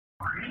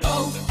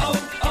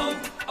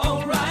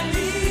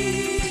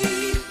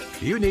O'Reilly.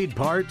 You need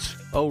parts?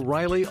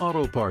 O'Reilly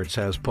Auto Parts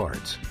has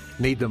parts.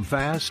 Need them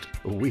fast?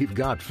 We've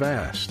got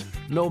fast.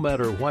 No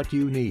matter what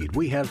you need,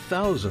 we have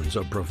thousands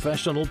of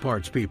professional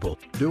parts people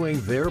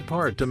doing their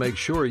part to make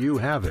sure you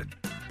have it.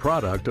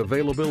 Product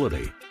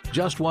availability.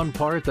 Just one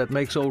part that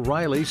makes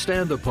O'Reilly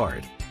stand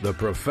apart. The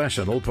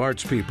professional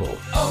parts people.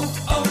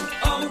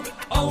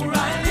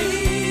 O'Reilly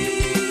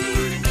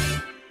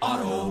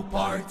Auto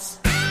Parts.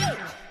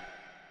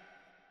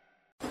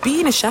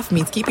 Being a chef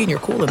means keeping your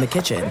cool in the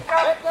kitchen.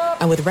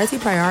 And with Resi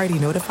Priority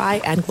Notify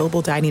and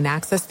Global Dining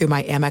Access through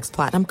my Amex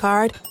Platinum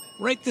card,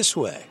 right this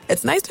way.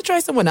 It's nice to try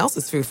someone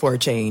else's food for a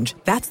change.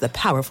 That's the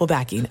powerful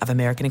backing of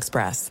American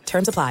Express.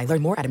 Terms apply.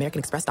 Learn more at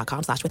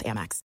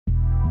americanexpress.com/withAmex.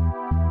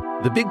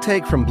 The Big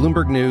Take from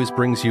Bloomberg News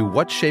brings you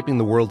what's shaping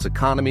the world's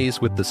economies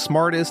with the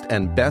smartest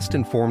and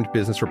best-informed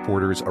business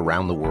reporters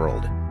around the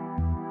world.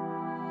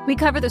 We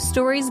cover the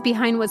stories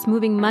behind what's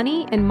moving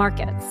money and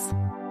markets,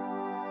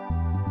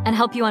 and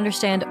help you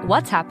understand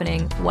what's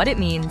happening, what it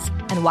means,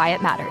 and why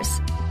it matters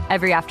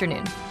every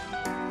afternoon.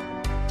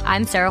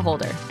 I'm Sarah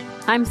Holder.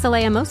 I'm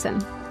Saleha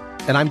Mohsin.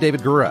 And I'm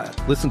David Gura.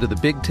 Listen to The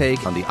Big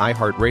Take on the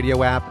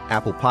iHeartRadio app,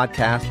 Apple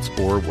Podcasts,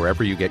 or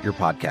wherever you get your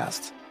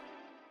podcasts.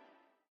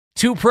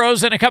 Two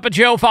pros and a cup of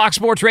Joe, Fox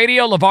Sports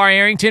Radio. LaVar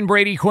Arrington,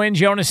 Brady Quinn,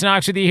 Jonas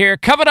Knox with you here.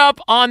 Coming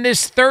up on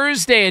this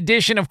Thursday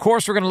edition, of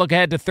course, we're going to look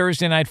ahead to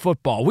Thursday Night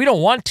Football. We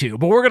don't want to,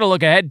 but we're going to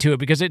look ahead to it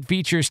because it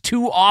features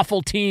two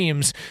awful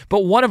teams,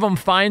 but one of them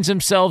finds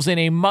themselves in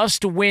a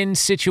must-win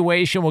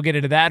situation. We'll get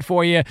into that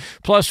for you.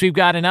 Plus, we've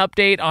got an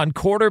update on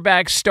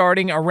quarterbacks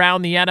starting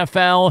around the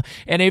NFL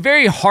and a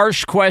very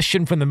harsh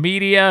question from the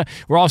media.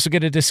 We're also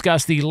going to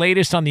discuss the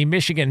latest on the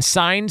Michigan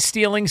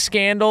sign-stealing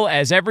scandal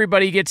as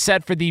everybody gets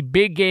set for the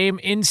big game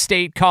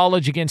in-state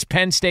college against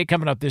Penn State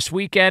coming up this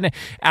weekend.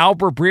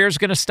 Albert Breer's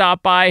going to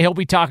stop by. He'll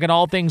be talking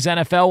all things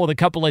NFL with a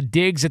couple of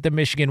digs at the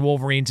Michigan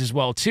Wolverines as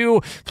well,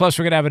 too. Plus,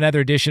 we're going to have another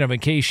edition of In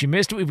Case You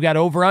Missed It. We've got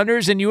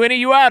over-unders and you in and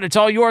you out. It's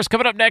all yours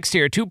coming up next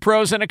here. Two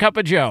pros and a cup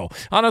of Joe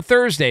on a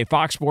Thursday,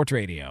 Fox Sports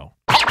Radio.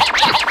 Now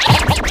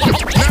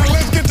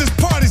let's get this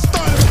party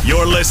started.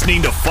 You're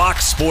listening to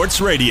Fox Sports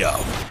Radio.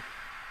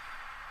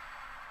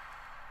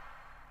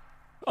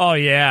 Oh,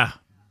 yeah.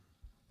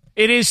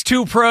 It is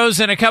two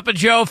pros and a cup of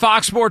Joe,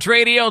 Fox Sports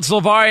Radio. It's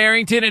LaVar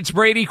Arrington. It's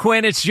Brady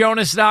Quinn. It's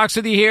Jonas Knox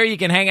with you here. You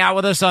can hang out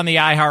with us on the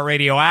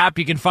iHeartRadio app.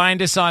 You can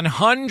find us on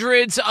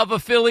hundreds of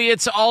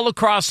affiliates all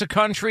across the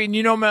country. And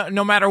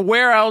no matter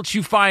where else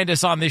you find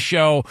us on this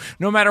show,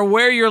 no matter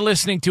where you're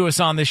listening to us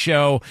on the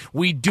show,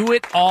 we do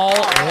it all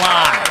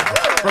live.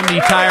 From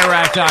the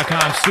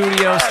TireRack.com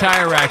studios,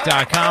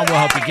 TireRack.com will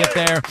help you get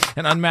there.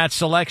 An unmatched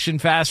selection,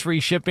 fast, free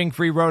shipping,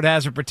 free road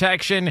hazard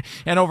protection,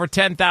 and over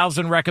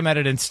 10,000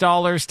 recommended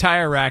installers.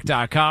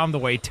 TireRack.com, the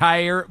way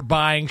tire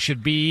buying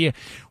should be.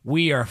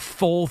 We are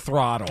full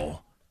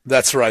throttle.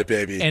 That's right,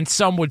 baby. And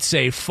some would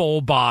say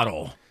full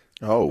bottle.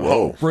 Oh,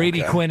 whoa.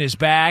 Brady Quinn is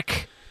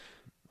back,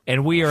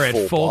 and we are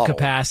at full bottle.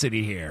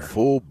 capacity here.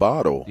 Full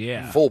bottle.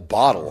 Yeah. Full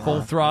bottle.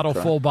 Full throttle,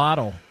 full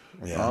bottle.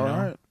 Yeah. All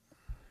right.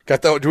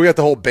 Do we got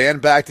the whole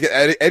band back?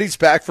 Eddie's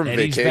back from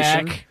Eddie's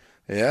vacation. back.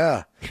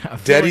 Yeah.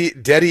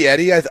 Daddy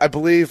Eddie, I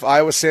believe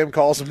Iowa Sam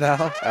calls him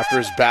now after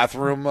his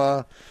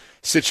bathroom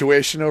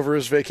situation over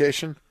his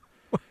vacation.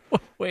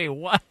 Wait,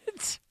 what?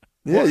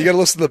 Yeah, you got to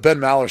listen to the Ben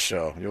Maller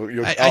show.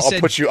 I'll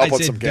put you up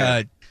on some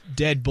game.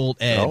 Deadbolt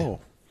Ed. Oh.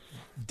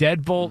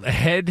 Deadbolt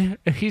Ed?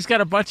 He's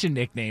got a bunch of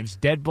nicknames.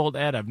 Deadbolt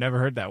Ed. I've never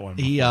heard that one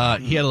before. He had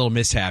a little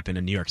mishap in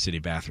a New York City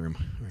bathroom.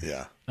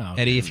 Yeah. Oh,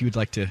 Eddie, if you'd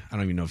like to, I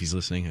don't even know if he's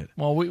listening.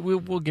 Well,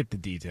 we'll get the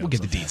details. We'll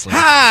get the deets later.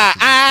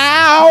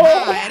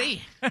 Ow!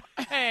 Eddie.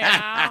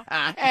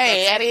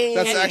 Hey, Eddie.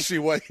 That's actually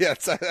what. Yeah,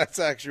 that's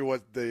actually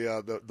what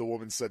the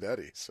woman said to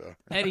Eddie. So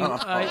Eddie,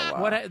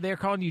 what they're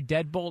calling you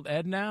Deadbolt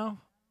Ed now?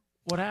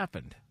 What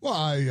happened? Well,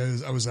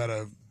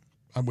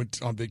 I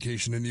went on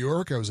vacation in New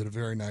York. I was at a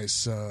very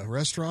nice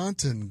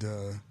restaurant, and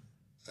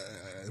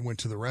I went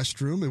to the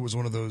restroom. It was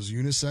one of those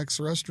unisex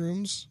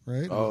restrooms,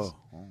 right? Oh.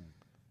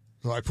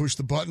 So I pushed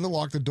the button to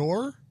lock the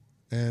door,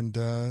 and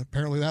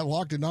apparently that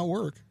lock did not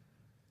work.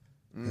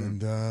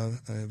 And a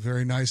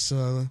very nice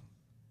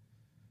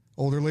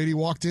older lady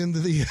walked into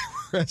the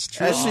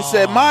restaurant. And she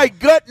said, "My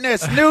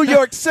goodness, New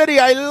York City,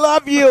 I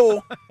love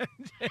you."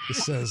 It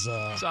says,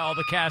 it's all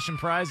the cash and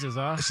prizes,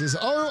 huh? It says,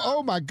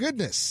 oh my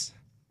goodness.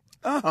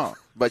 Uh-huh.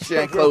 But she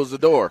ain't closed the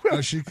door.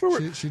 She did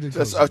close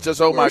the door.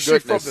 Just oh my Where's she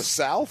goodness. from the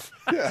South?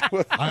 Yeah.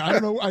 I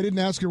don't know. I didn't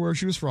ask her where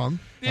she was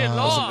from. That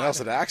was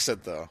an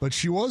accent, though. But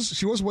she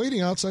was waiting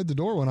outside the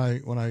door when I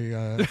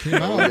came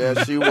out.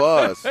 Yeah, she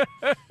was.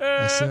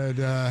 I said,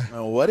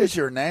 "What is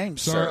your name,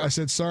 sorry, sir?" I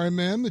said, "Sorry,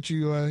 ma'am, that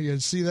you had to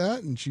see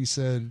that." And she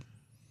said,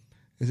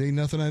 "It ain't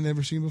nothing I've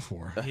never seen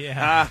before."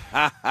 Yeah.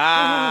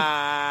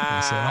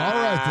 I said, "All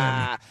right,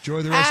 then.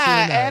 Enjoy the rest of the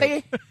night."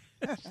 Eddie.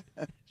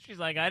 She's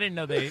like, I didn't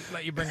know they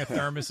let you bring a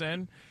thermos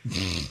in.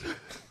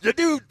 You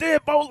do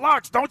deadbolt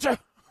locks, don't you?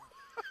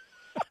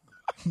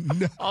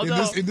 No,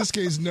 in this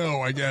case,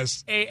 no, I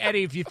guess. Hey,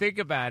 Eddie, if you think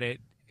about it,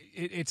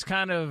 It's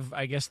kind of,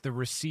 I guess, the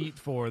receipt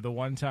for the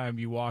one time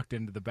you walked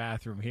into the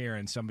bathroom here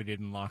and somebody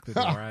didn't lock the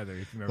door either.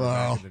 If you remember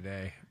back in the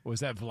day,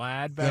 was that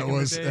Vlad back in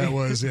the day? That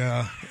was,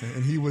 yeah.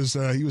 And he was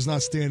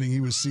not standing;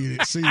 he was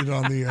seated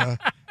on the.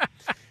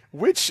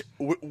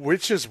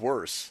 Which is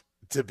worse,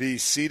 to be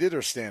seated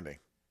or standing?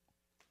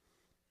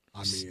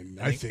 I mean,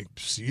 I think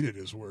seated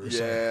is worse.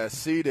 Yeah,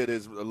 seated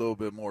is a little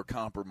bit more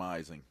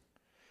compromising.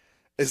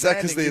 Is that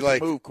because they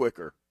move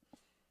quicker?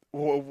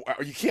 Well,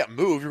 you can't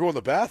move. You're going to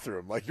the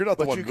bathroom. Like, you're not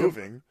the one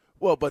moving.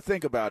 Well, but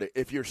think about it.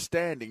 If you're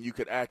standing, you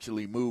could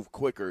actually move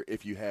quicker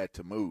if you had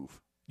to move.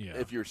 Yeah.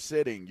 If you're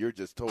sitting, you're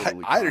just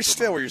totally. I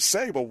understand what you're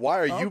saying, but why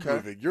are you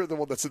moving? You're the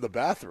one that's in the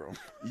bathroom.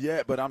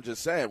 Yeah, but I'm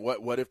just saying,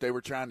 what if they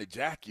were trying to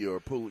jack you or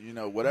pull,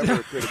 whatever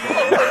it could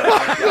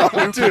have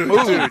been. Dude.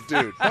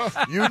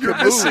 You're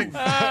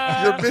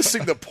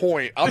missing the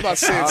point. I'm not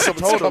saying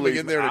someone's coming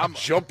in there to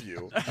jump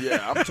you.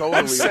 Yeah, I'm totally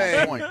I'm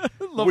saying, on point.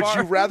 Would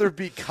you rather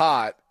be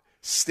caught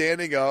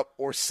standing up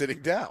or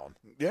sitting down?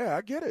 Yeah,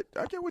 I get it.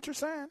 I get what you're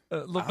saying.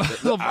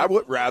 I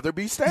would rather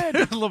be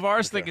standing.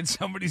 LaVar's thinking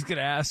somebody's going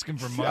to ask him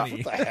for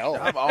money. What the hell?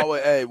 I'm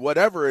always,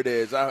 whatever it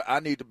is, I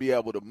need to be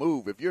able to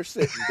move. If you're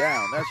sitting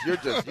down, you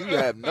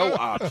have no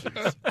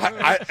options.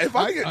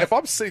 If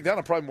I'm sitting down,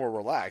 I'm probably more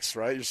relaxed,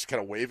 right? You're just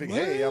kind of waving,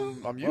 hey,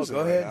 I'm using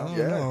go it ahead. right now.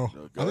 Yeah. No.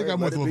 I think I'm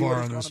with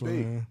LaVar on this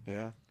one.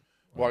 Yeah.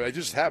 Well, it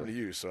just happened to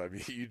you, so I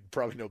mean, you'd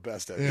probably know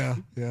best at it.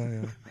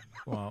 Yeah.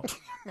 Well,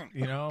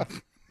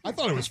 I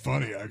thought it was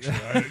funny, actually.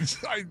 I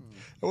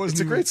wasn't.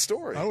 It's a great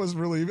story. I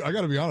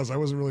got to be honest, I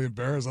wasn't really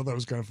embarrassed. I thought it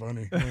was kind of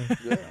funny.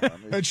 Yeah,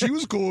 and she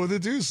was cool with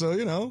it, too, so,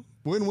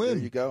 win-win. There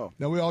you go.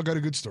 Now we all got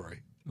a good story.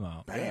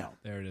 Well, Bam.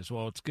 There it is.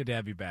 Well, it's good to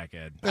have you back,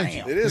 Ed. Thank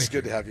you. It is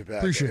good to have you back.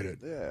 Appreciate it.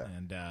 Yeah.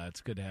 And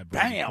it's good to have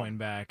Brady Quinn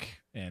back.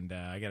 And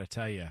I got to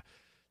tell you,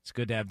 it's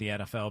good to have the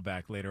NFL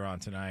back later on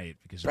tonight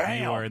because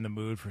if you are in the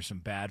mood for some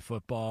bad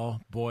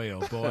football, boy, oh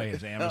boy,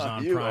 is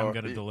Amazon Prime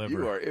going to deliver.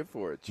 You are in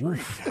for a treat.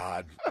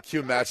 God, can you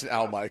imagine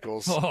Al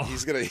Michaels? Oh.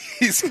 He's gonna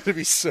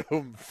be so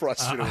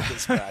frustrated with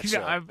this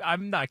matchup.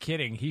 I'm not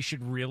kidding. He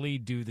should really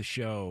do the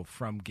show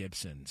from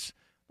Gibson's.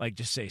 Like,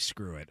 just say,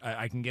 screw it.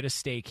 I can get a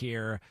steak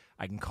here.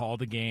 I can call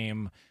the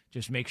game.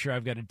 Just make sure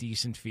I've got a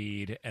decent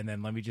feed, and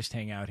then let me just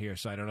hang out here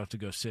so I don't have to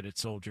go sit at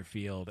Soldier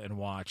Field and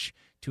watch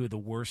two of the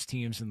worst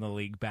teams in the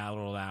league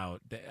battle it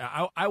out.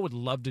 I would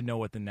love to know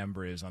what the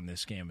number is on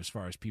this game as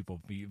far as people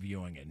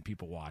viewing it and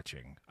people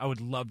watching. I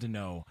would love to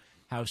know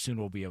how soon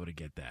we'll be able to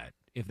get that,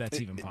 if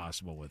that's even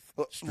possible with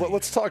streaming.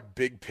 Let's talk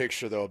big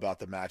picture, though, about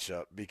the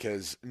matchup,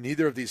 because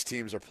neither of these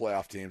teams are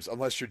playoff teams,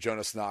 unless you're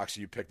Jonas Knox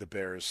and you pick the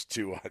Bears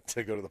to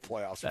go to the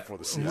playoffs before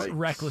the season.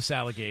 Reckless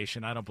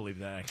allegation. I don't believe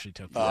that actually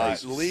took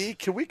place. Lee,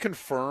 can we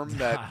confirm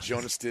that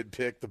Jonas did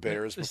pick the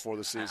Bears before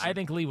the season? I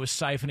think Lee was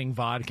siphoning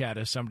vodka out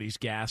of somebody's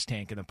gas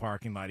tank in the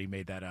parking lot. He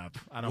made that up.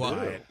 I don't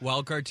buy it.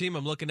 Wildcard team,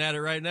 I'm looking at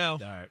it right now. All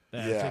right.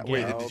 Yeah.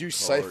 Wait, did you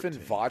siphon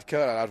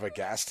vodka out of a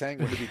gas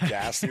tank? Would it be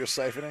gas that you're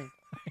siphoning?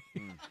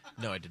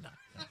 No, I did not.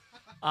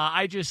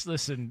 I just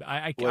listen.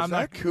 Was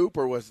that Coop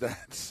or was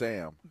that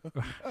Sam?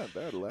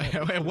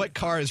 What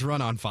car is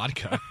run on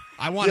vodka?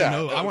 I want to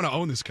know. I want to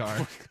own this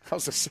car. I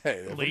was to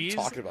say, what are you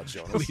talking about,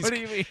 Jonas? What do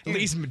you mean?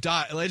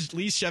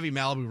 Lee's Chevy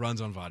Malibu runs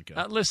on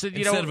vodka. Listen,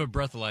 instead of a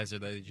breathalyzer,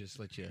 they just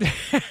let you.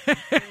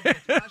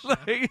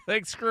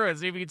 like screw it.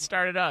 See if we can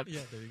start it up.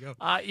 Yeah, there you go.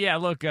 Yeah,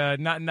 look,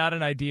 not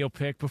an ideal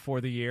pick before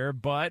the year,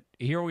 but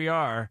here we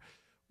are.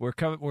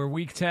 We're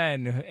week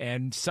 10,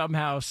 and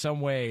somehow,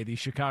 some way, the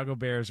Chicago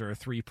Bears are a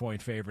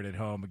 3-point favorite at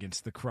home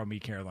against the crummy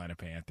Carolina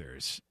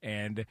Panthers.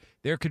 And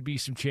there could be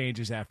some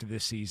changes after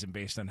this season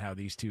based on how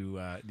these two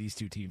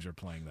teams are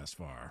playing thus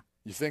far.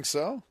 You think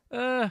so?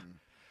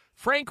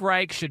 Frank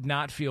Reich should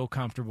not feel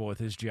comfortable with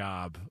his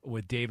job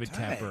with David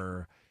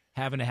Tepper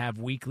having to have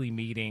weekly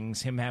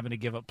meetings, him having to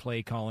give up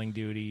play calling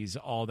duties,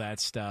 all that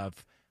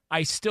stuff.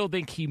 I still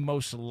think he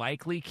most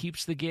likely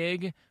keeps the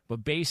gig,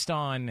 but based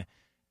on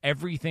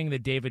everything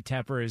that David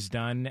Tepper has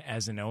done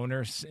as an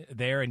owner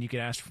there, and you can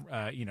ask,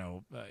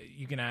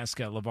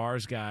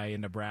 LaVar's guy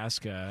in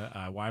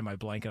Nebraska. Why am I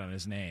blanking on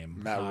his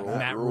name?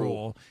 Matt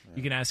Rule. Yeah.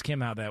 You can ask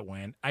him how that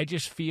went. I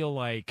just feel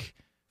like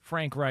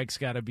Frank Reich's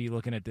got to be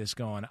looking at this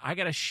going, I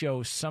got to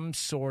show some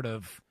sort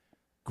of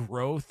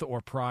growth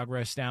or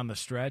progress down the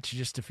stretch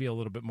just to feel a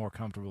little bit more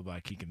comfortable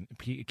about keeping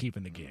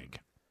the gig.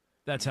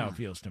 That's how it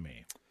feels to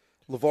me.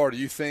 LaVar, do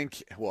you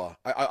think? Well,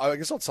 I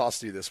guess I'll toss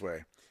to you this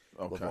way,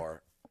 LaVar.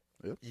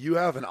 Yep. You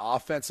have an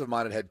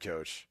offensive-minded head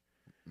coach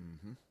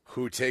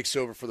who takes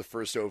over for the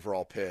first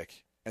overall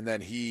pick, and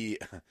then he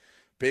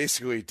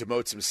basically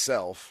demotes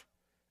himself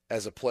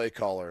as a play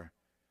caller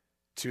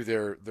to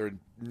their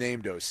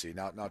named OC.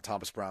 Now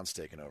Thomas Brown's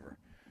taken over.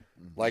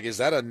 Like, is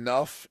that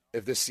enough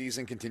if this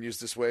season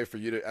continues this way for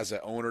you to, as an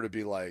owner, to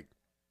be like,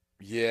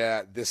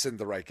 yeah, this isn't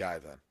the right guy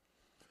then?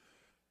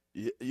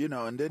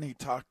 And then he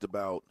talked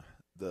about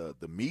the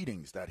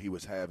meetings that he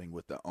was having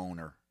with the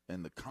owner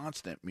and the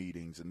constant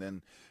meetings, and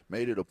then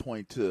made it a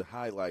point to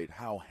highlight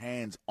how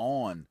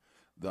hands-on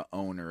the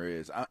owner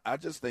is. I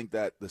just think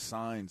that the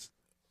signs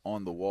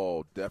on the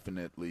wall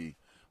definitely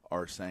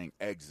are saying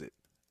exit,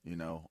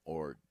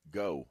 or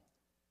go.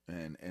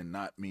 and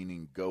not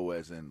meaning go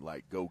as in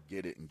like go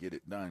get it and get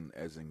it done,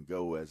 as in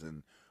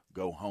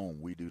go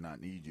home. We do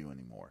not need you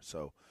anymore.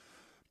 So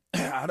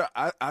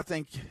I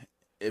think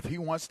if he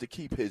wants to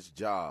keep his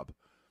job,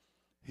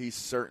 he's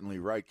certainly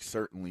right.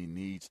 Certainly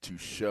needs to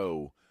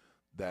show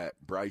that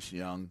Bryce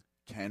Young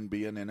can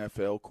be an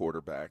NFL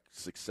quarterback,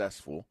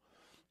 successful,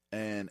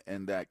 and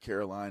that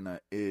Carolina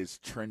is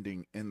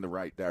trending in the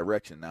right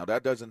direction. Now,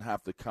 that doesn't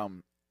have to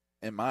come,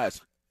 in my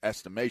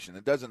estimation,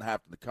 it doesn't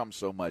have to come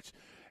so much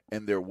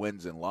in their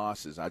wins and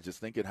losses. I just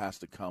think it has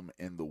to come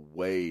in the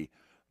way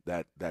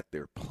that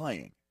they're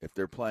playing. If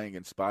they're playing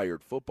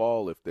inspired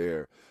football, if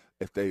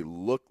they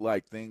look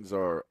like things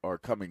are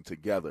coming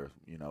together,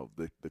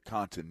 the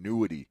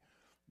continuity,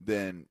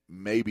 then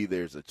maybe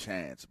there's a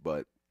chance.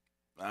 But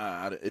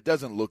it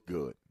doesn't look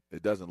good.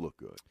 It doesn't look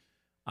good.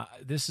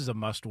 This is a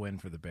must-win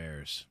for the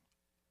Bears,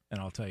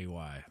 and I'll tell you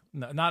why.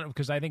 Not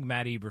because I think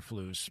Matt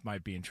Eberflus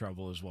might be in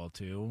trouble as well,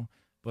 too,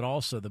 but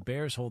also the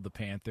Bears hold the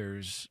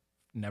Panthers'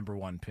 number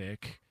 1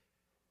 pick.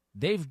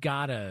 They've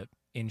got to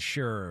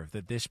ensure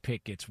that this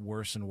pick gets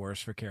worse and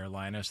worse for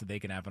Carolina so they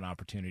can have an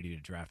opportunity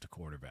to draft a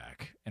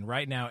quarterback. And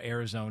right now,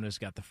 Arizona's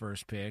got the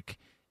first pick.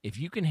 If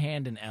you can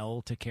hand an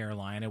L to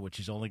Carolina, which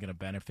is only going to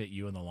benefit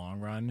you in the long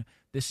run,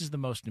 this is the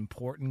most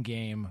important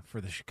game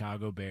for the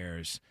Chicago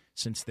Bears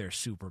since their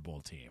Super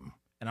Bowl team.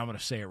 And I'm going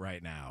to say it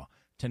right now.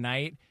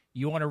 Tonight,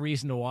 you want a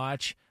reason to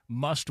watch?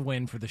 Must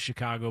win for the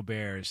Chicago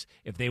Bears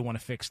if they want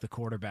to fix the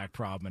quarterback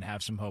problem and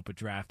have some hope of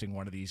drafting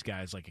one of these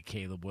guys like a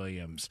Caleb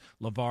Williams,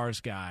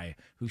 LaVar's guy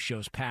who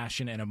shows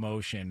passion and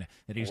emotion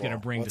that he's going to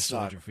bring to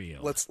Soldier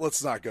Field.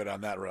 Let's not go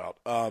down that route.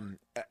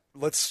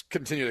 Let's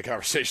continue the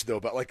conversation though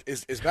about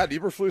is Matt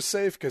Eberflus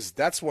safe? Because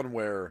that's one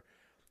where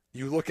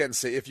you look at and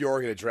say, if you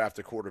are going to draft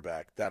a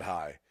quarterback that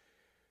high,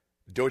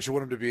 don't you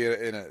want him to be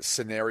in a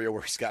scenario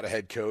where he's got a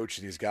head coach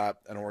and he's got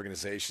an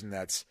organization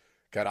that's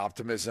got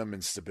optimism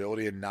and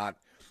stability, and not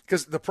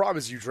because the problem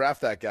is you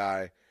draft that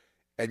guy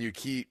and you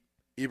keep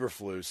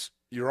Eberflus,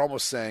 you're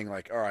almost saying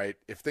like, all right,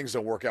 if things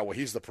don't work out, well,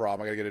 he's the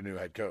problem. I got to get a new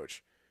head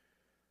coach.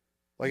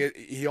 Like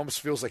he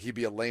almost feels like he'd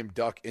be a lame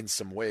duck in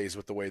some ways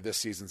with the way this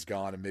season's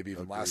gone, and maybe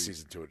even last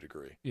season to a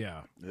degree.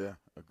 Yeah,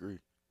 agree.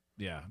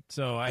 Yeah,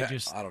 so I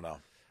don't know,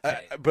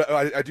 but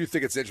I do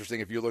think it's interesting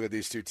if you look at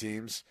these two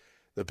teams.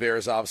 The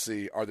Bears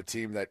obviously are the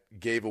team that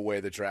gave away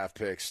the draft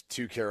picks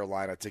to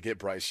Carolina to get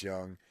Bryce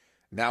Young.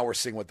 Now we're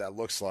seeing what that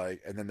looks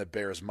like, and then the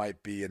Bears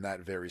might be in that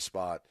very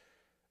spot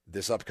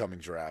this upcoming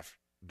draft,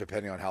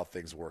 depending on how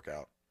things work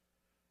out.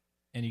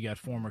 And you got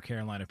former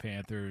Carolina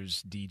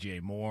Panthers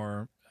DJ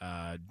Moore,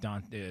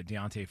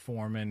 Deontay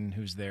Foreman,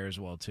 who's there as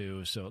well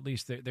too. So at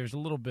least there's a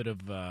little bit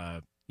of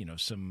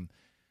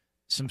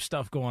some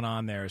stuff going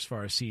on there as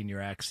far as seeing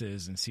your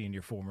exes and seeing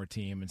your former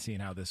team and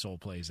seeing how this all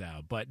plays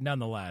out. But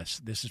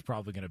nonetheless, this is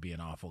probably going to be an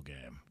awful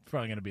game. It's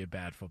probably going to be a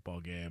bad football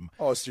game.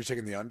 Oh, so you're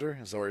taking the under?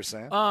 Is that what you're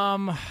saying?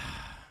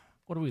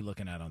 What are we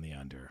looking at on the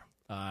under?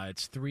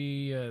 It's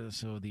 3,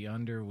 so the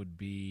under would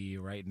be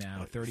right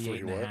now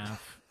 38.5.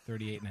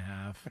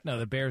 38.5. No,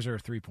 the Bears are a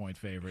 3-point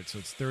favorite, so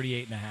it's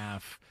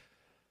 38.5.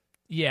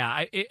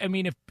 Yeah, I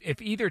mean,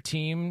 if either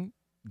team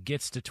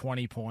gets to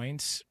 20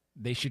 points,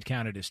 they should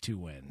count it as 2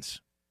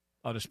 wins.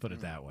 I'll just put it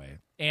that way.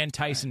 And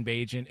Tyson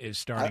Bagent is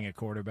starting at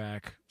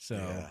quarterback,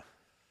 so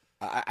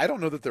I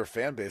don't know that their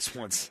fan base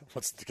wants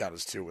to count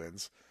as 2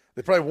 wins.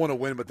 They probably want to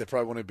win, but they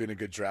probably want to be in a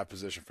good draft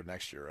position for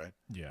next year, right?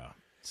 Yeah.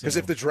 Because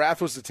if the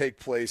draft was to take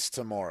place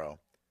tomorrow,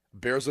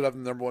 Bears would have the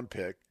number 1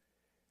 pick,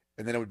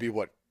 and then it would be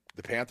what?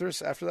 The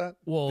Panthers after that?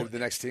 Well, the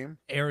next team?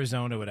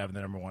 Arizona would have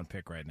the number 1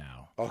 pick right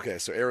now. Okay,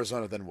 so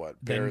Arizona, then what?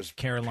 Then Bears,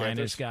 Carolina's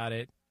Panthers? got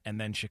it, and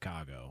then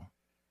Chicago.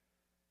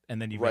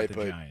 And then you've got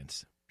the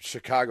Giants.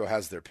 Chicago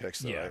has their picks,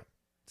 though, right?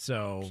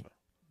 So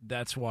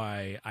that's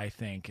why I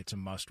think it's a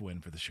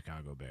must-win for the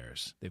Chicago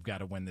Bears. They've got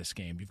to win this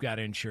game. You've got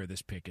to ensure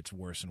this pick gets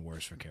worse and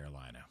worse for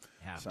Carolina.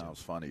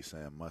 Sounds funny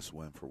saying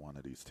must-win for one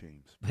of these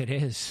teams. It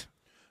is.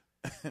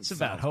 It's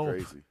about hope.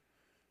 Crazy.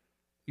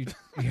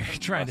 You're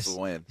trying to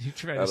win.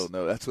 I don't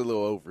know. That's a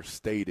little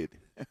overstated.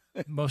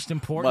 Most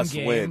important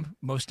game. Win.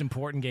 Most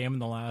important game in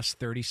the last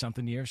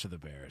 30-something years for the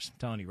Bears. I'm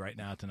telling you right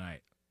now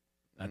tonight.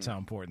 That's how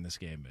important this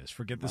game is.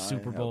 Forget the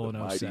Super Bowl in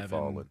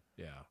 2007.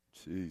 Yeah.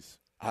 Jeez.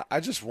 I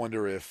just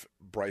wonder if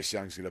Bryce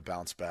Young's going to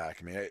bounce back.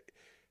 I mean,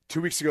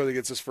 2 weeks ago, he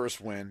gets his first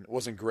win. It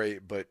wasn't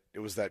great, but it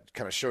was that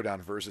kind of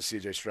showdown versus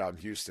C.J. Stroud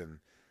in Houston.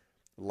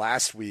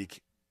 Last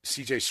week,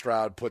 C.J.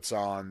 Stroud puts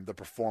on the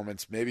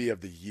performance maybe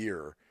of the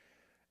year,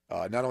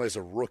 not only as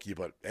a rookie,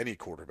 but any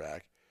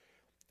quarterback.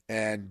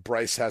 And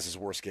Bryce has his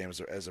worst game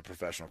as a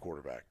professional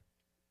quarterback.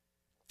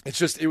 It's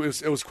just it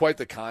was quite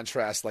the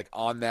contrast, like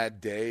on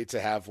that day, to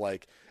have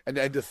like and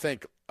to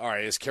think, all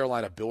right, is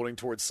Carolina building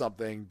towards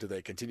something? Do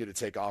they continue to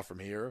take off from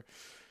here?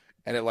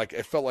 And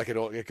it felt like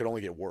it could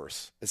only get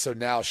worse. And so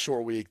now,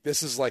 short week,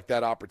 this is like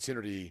that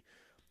opportunity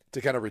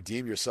to kind of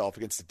redeem yourself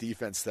against the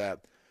defense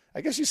that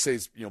I guess you say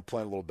is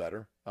playing a little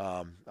better.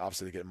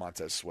 Obviously, they get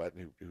Montez Sweat,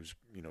 who's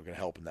going to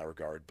help in that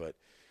regard. But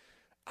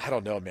I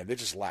don't know, man. They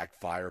just lack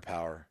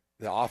firepower.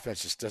 the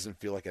offense just doesn't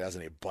feel like it has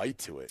any bite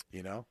to it,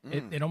 you know?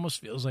 It almost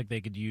feels like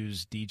they could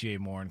use DJ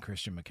Moore and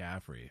Christian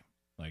McCaffrey,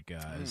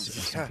 as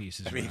some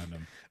pieces around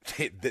him.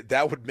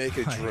 That would make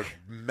a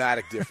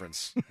dramatic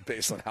difference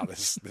based on how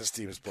this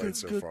team has played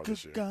so far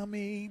this year.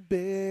 Gummy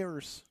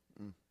bears.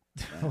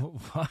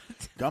 What?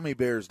 Gummy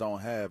bears don't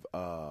have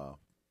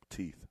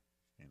teeth.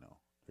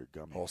 They're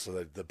gummy.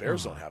 Also, the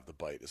bears don't have the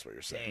bite, is what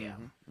you're saying.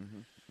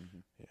 Damn.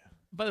 Yeah.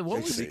 But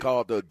what they should be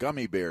called the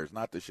Gummy Bears,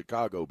 not the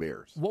Chicago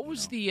Bears. What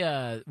was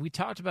the we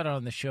talked about it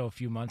on the show a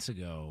few months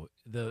ago,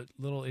 the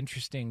little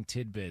interesting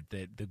tidbit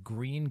that the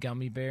green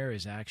gummy bear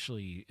is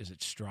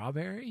it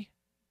strawberry?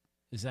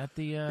 Is that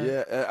the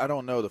Yeah, I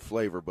don't know the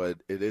flavor,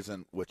 but it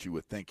isn't what you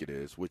would think it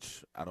is,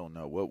 which I don't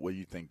know. What do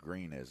you think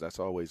green is? That's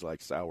always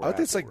like sour apple. I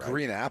think it's like right?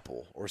 green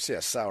apple or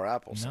sour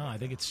apple. No, I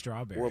think it's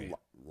strawberry. Or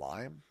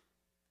lime?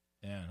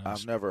 Yeah,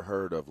 I've never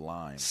heard of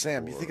lime.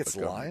 Sam, you think it's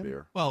lime?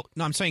 Beer. Well,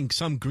 no, I'm saying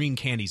some green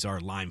candies are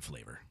lime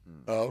flavor.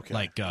 Oh, okay.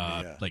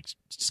 Like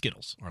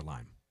Skittles are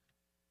lime.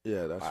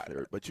 Yeah, that's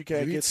fair. But you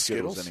can't get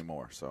Skittles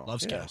anymore. So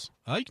love Skittles.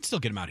 You can still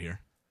get them out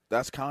here.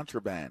 That's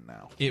contraband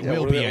now. It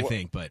will be, I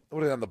think. But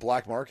what are they on the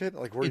black market?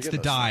 Like where? It's the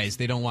dyes.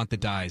 They don't want the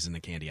dyes in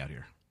the candy out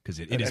here because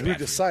it is. And who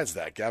decides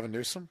that? Gavin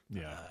Newsom?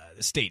 Yeah,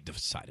 the state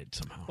decided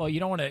somehow. Well, you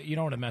don't want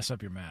to mess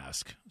up your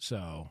mask,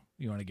 so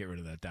you want to get rid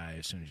of that dye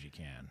as soon as you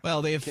can.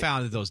 Well, they have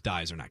found that those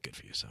dyes are not good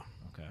for you, so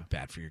okay,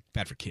 bad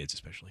for kids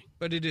especially.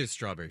 But it is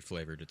strawberry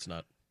flavored. It's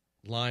not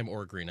lime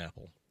or green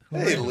apple.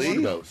 Hey,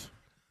 Lee.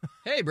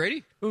 Hey,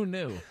 Brady. Who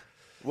knew?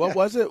 What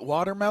was it?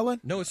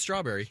 Watermelon? No, it's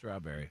strawberry.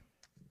 Strawberry.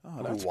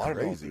 Oh, that's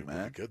watermelon crazy, man.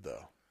 Really good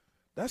though.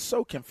 That's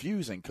so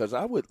confusing because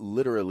I would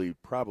literally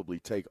probably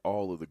take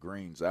all of the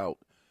greens out,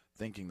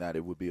 thinking that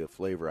it would be a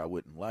flavor I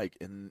wouldn't like,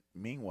 and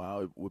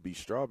meanwhile it would be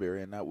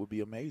strawberry, and that would be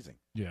amazing.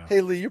 Yeah.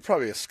 Hey, Lee, you're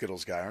probably a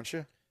Skittles guy, aren't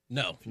you?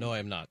 No, I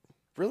am not.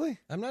 Really?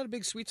 I'm not a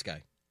big sweets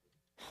guy.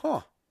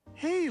 Huh.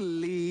 Hey,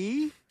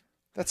 Lee.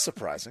 That's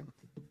surprising.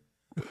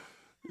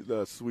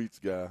 The sweets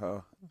guy,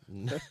 huh?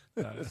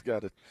 It's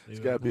got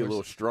to be a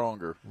little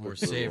stronger, more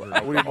savory.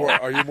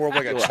 Are you more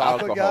like a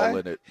chocolate guy?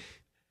 In it.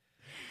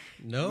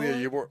 No, Lee, are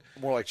you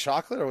more like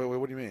chocolate, or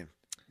what do you mean?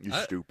 You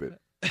stupid.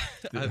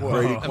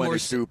 Brady Quinn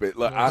is stupid.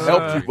 Look,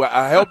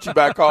 I helped you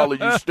by calling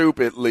you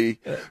stupid, Lee.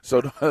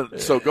 So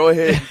go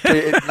ahead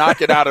and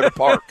knock it out of the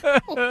park.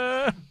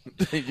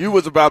 You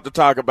was about to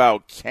talk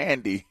about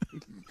candy.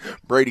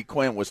 Brady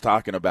Quinn was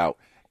talking about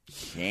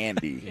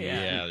candy.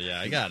 Yeah,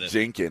 I got it.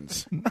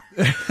 Jenkins.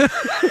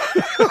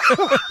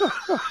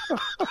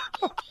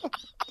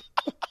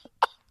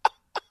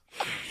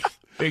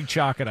 Big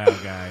chocolate aisle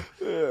guy.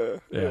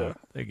 Yeah,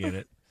 they get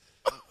it.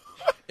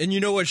 And you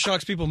know what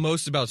shocks people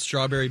most about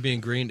strawberry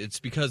being green? It's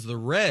because the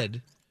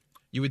red,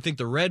 you would think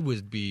the red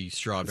would be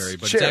strawberry,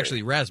 but it's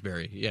actually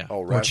raspberry. Yeah. Oh,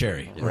 or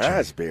cherry.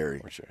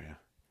 Raspberry.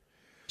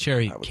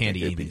 Cherry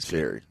candy. It'd be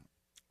cherry.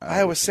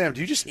 Sam,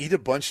 do you just eat a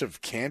bunch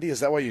of candy?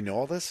 Is that why you know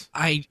all this?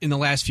 In the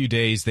last few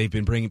days,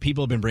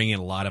 people have been bringing in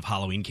a lot of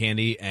Halloween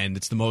candy, and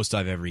it's the most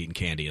I've ever eaten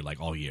candy in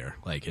like all year.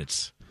 Like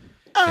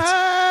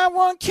I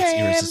want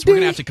candy. We're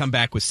gonna have to come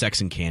back with "Sex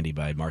and Candy"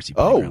 by Marcy.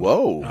 Oh,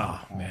 whoa!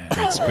 Oh man,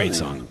 great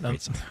song.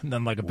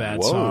 Nothing like a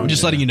bad song. I'm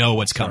just letting you know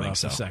what's coming.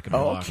 So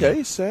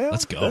okay, Sam.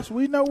 Let's go.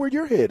 We know where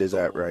your head is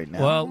at right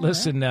now. Well,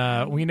 listen,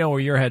 we know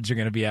where your heads are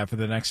going to be at for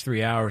the next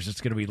 3 hours.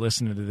 It's going to be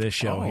listening to this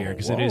show here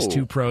because it is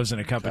Two Pros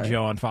and a Cup of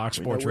Joe on Fox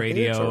Sports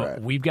Radio.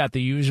 We've got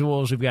the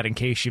usuals. We've got In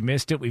Case You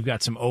Missed It. We've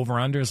got some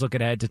over-unders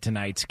looking ahead to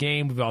tonight's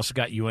game. We've also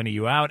got You In and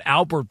You Out.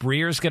 Albert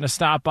Breer's going to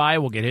stop by.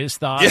 We'll get his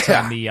thoughts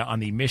on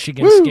the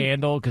Michigan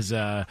scandal because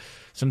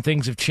some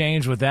things have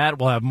changed with that.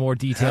 We'll have more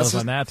details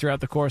on that throughout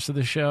the course of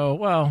the show.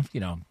 Well,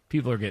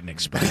 people are getting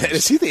exposed.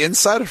 Is he the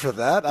insider for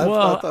that? I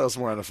thought it was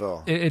more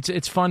NFL.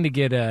 It's fun to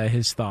get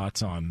his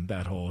thoughts on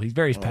that whole. He's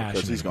very passionate.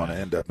 Because he's going to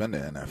end up in the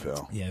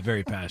NFL. Yeah,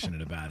 very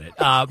passionate about it.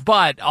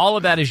 But all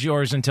of that is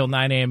yours until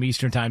 9 a.m.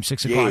 Eastern Time,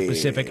 6 o'clock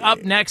Pacific.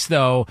 Up next,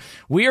 though,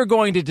 we are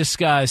going to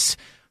discuss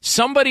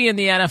somebody in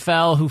the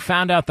NFL who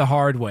found out the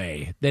hard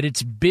way that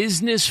it's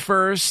business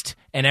first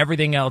and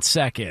everything else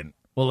second.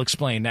 We'll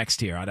explain next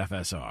here on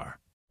FSR.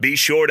 Be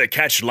sure to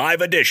catch live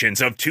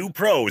editions of Two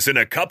Pros and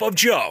a Cup of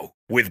Joe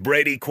with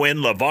Brady Quinn,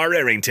 LaVar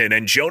Arrington,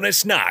 and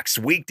Jonas Knox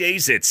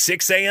weekdays at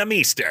 6 a.m.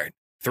 Eastern,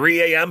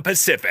 3 a.m.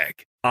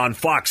 Pacific on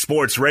Fox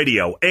Sports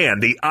Radio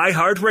and the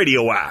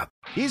iHeartRadio app.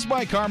 He's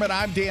Mike Harmon.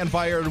 I'm Dan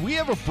Beyer, and we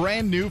have a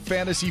brand new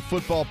fantasy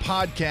football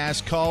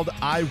podcast called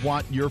I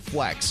Want Your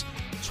Flex.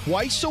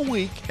 Twice a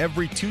week,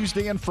 every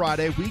Tuesday and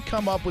Friday, we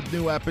come up with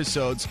new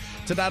episodes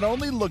to not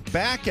only look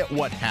back at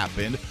what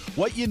happened,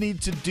 what you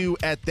need to do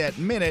at that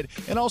minute,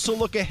 and also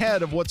look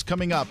ahead of what's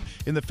coming up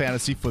in the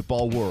fantasy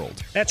football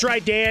world. That's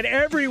right, Dan.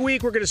 Every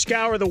week we're going to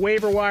scour the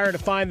waiver wire to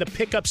find the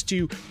pickups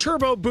to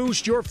turbo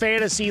boost your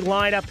fantasy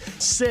lineup,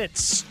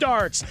 sits,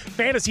 starts,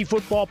 fantasy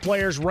football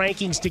players'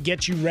 rankings to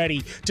get you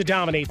ready to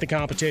dominate the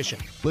competition.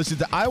 Listen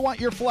to I Want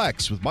Your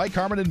Flex with Mike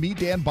Harmon and me,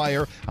 Dan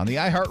Beyer, on the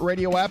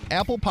iHeartRadio app,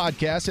 Apple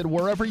Podcasts, and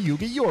wherever you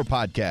get your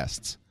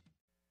podcasts.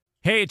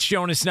 Hey, it's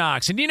Jonas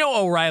Knox, and you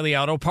know O'Reilly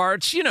Auto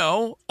Parts. You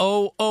know,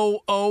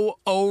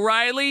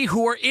 O'Reilly,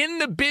 who are in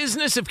the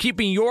business of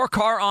keeping your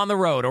car on the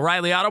road.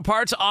 O'Reilly Auto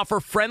Parts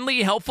offer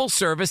friendly, helpful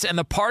service and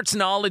the parts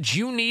knowledge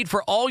you need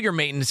for all your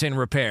maintenance and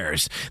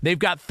repairs. They've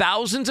got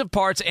thousands of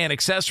parts and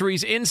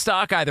accessories in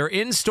stock, either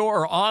in-store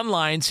or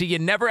online, so you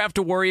never have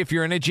to worry if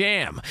you're in a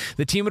jam.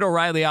 The team at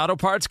O'Reilly Auto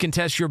Parts can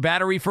test your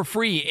battery for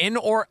free, in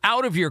or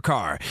out of your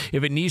car.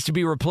 If it needs to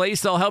be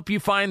replaced, they'll help you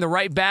find the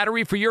right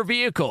battery for your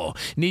vehicle.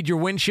 Need your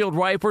windshield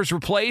wipers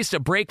replaced,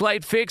 a brake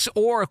light fix,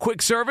 or a quick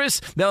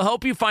service? They'll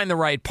help you find the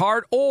right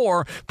part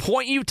or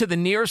point you to the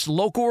nearest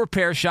local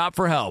repair shop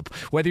for help.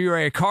 Whether you're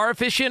a car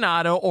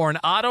aficionado or an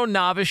auto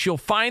novice, you'll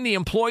find the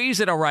employees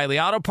at O'Reilly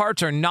Auto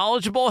Parts are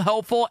knowledgeable,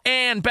 helpful,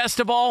 and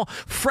best of all,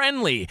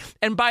 friendly.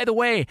 And by the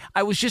way,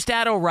 I was just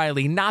at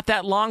O'Reilly not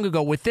that long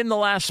ago, within the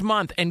last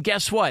month, and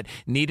guess what?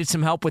 Needed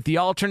some help with the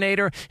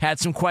alternator, had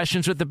some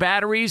questions with the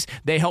batteries.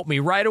 They helped me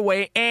right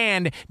away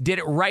and did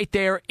it right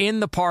there in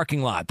the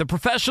parking lot. The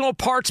professional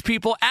parts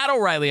people at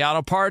O'Reilly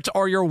Auto Parts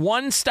are your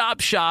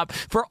one-stop shop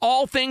for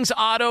all things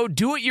auto,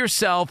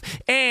 do-it-yourself,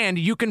 and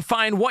you can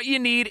find what you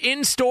need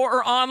in-store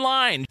or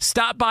online.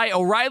 Stop by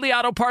O'Reilly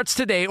Auto Parts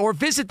today or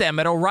visit them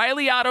at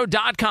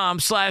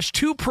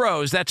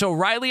O'ReillyAuto.com/2pros. That's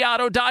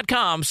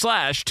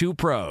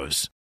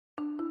O'ReillyAuto.com/2pros.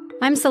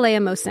 I'm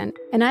Saleha Mohsen,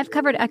 and I've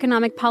covered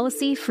economic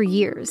policy for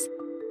years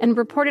and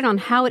reported on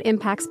how it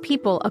impacts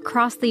people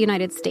across the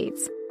United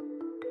States.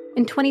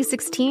 In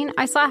 2016,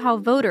 I saw how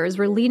voters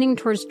were leaning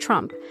towards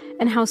Trump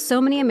and how so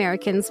many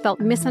Americans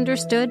felt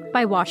misunderstood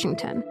by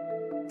Washington.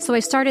 So I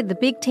started the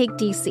Big Take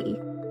DC.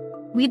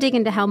 We dig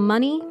into how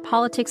money,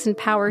 politics, and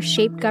power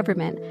shape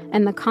government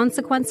and the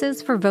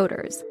consequences for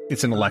voters.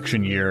 It's an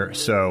election year,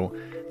 so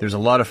there's a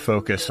lot of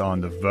focus on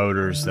the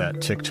voters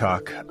that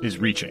TikTok is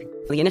reaching.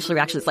 The initial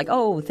reaction is like,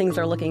 oh, things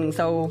are looking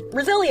so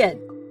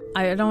resilient.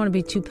 I don't want to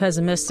be too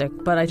pessimistic,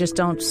 but I just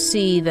don't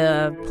see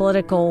the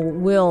political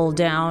will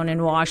down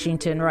in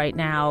Washington right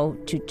now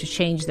to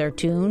change their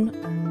tune.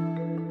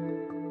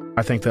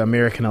 I think the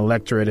American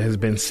electorate has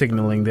been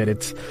signaling that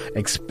it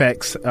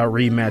expects a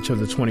rematch of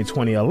the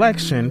 2020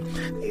 election.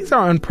 These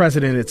are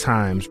unprecedented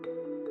times.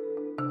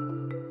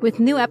 With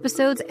new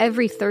episodes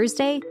every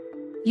Thursday,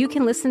 you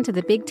can listen to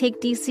the Big Take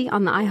DC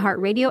on the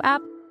iHeartRadio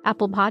app,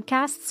 Apple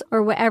Podcasts,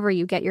 or wherever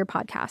you get your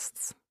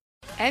podcasts.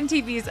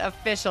 MTV's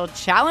official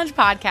Challenge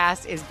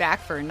podcast is back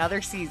for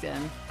another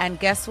season. And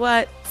guess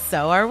what?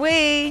 So are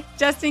we.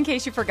 Just in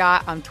case you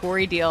forgot, I'm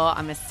Tori Deal.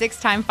 I'm a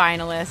 6-time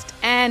finalist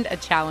and a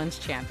Challenge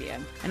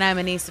champion. And I'm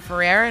Anissa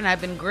Ferrer, and I've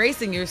been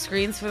gracing your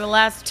screens for the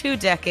last 2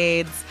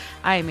 decades.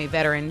 I am a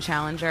veteran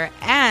challenger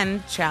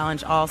and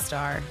Challenge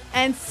All-Star.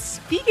 And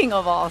speaking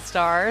of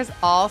All-Stars,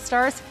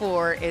 All-Stars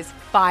 4 is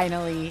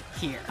finally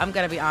here. I'm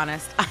going to be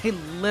honest. I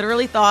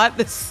literally thought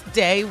this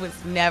day was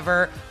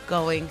never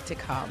going to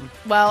come.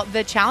 Well,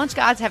 the Challenge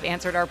gods have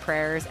answered our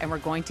prayers, and we're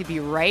going to be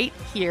right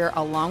here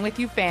along with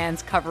you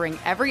fans covering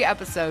every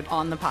episode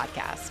on the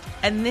podcast.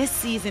 And this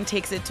season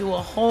takes it to a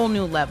whole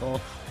new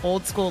level.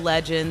 Old school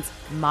legends,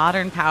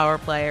 modern power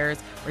players,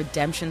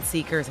 redemption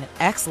seekers, and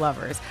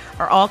ex-lovers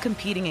are all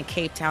competing in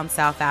Cape Town,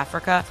 South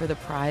Africa for the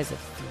prize of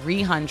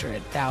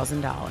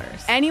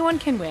 $300,000. Anyone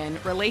can win,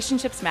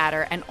 relationships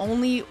matter, and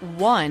only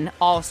one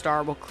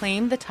All-Star will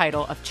claim the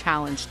title of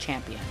Challenge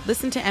Champion.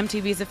 Listen to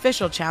MTV's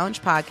official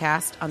Challenge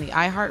podcast on the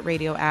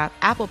iHeartRadio app,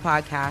 Apple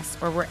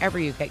Podcasts, or wherever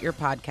you get your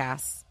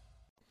podcasts.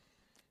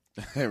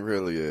 It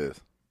really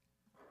is.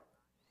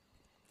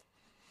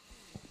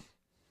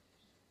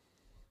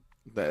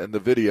 And the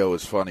video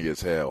is funny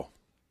as hell.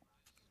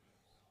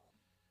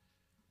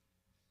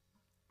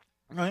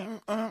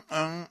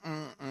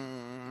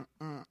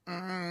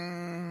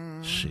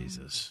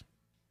 Jesus.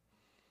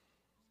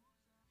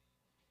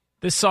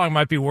 This song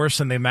might be worse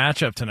than the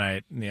matchup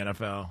tonight in the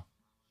NFL.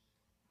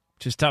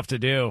 Which is tough to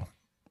do.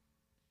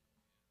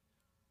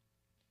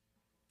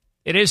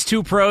 It is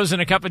 2 Pros and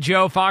a Cup of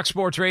Joe, Fox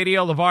Sports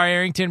Radio, LaVar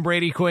Arrington,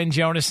 Brady Quinn,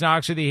 Jonas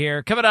Knox with you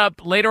here. Coming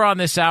up later on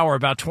this hour,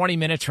 about 20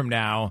 minutes from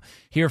now,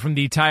 here from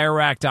the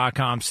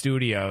TireRack.com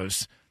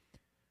studios,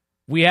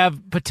 we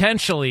have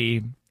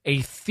potentially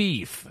a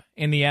thief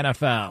in the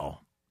NFL,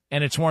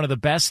 and it's one of the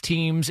best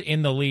teams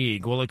in the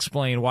league. We'll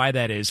explain why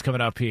that is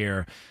coming up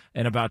here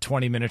in about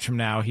 20 minutes from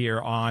now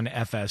here on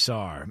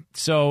FSR.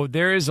 So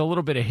there is a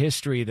little bit of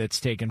history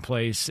that's taken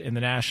place in the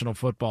National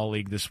Football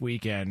League this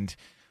weekend.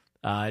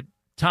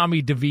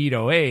 Tommy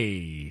DeVito,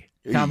 hey.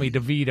 Tommy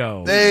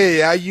DeVito. Hey,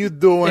 how you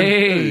doing?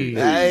 Hey.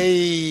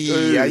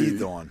 Hey, how you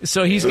doing?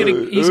 So he's gonna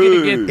get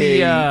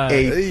the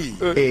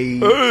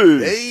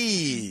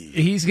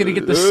he's gonna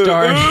get the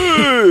start.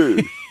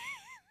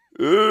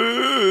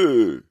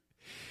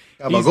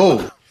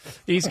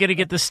 He's going to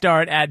get the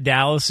start at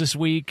Dallas this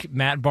week.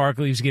 Matt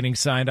Barkley's getting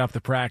signed off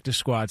the practice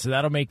squad, so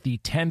that'll make the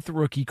 10th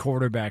rookie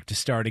quarterback to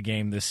start a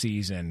game this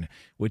season,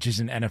 which is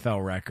an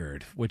NFL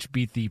record, which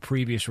beat the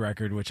previous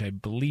record, which I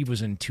believe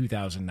was in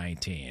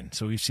 2019.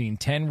 So we've seen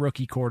 10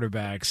 rookie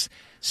quarterbacks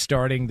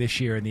starting this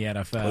year in the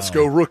NFL. Let's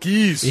go,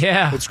 rookies.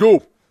 Yeah. Let's go.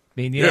 I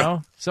mean, you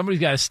know, somebody's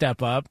got to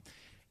step up.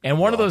 And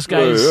one of those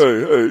guys.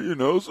 Hey,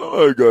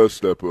 somebody got to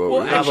step up.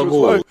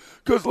 Well,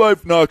 because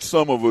life knocks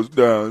some of us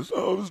down. Some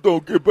of us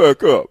don't get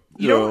back up.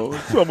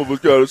 Some of us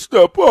got to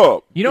step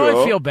up.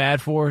 I feel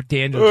bad for?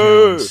 Daniel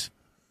Jones.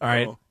 All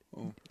right.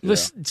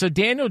 Listen, so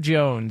Daniel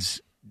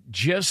Jones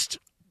just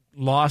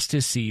lost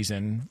his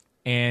season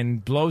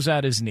and blows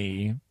out his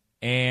knee,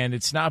 and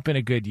it's not been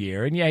a good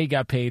year. And, he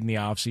got paid in the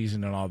offseason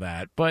and all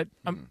that. But,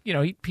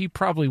 he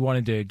probably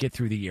wanted to get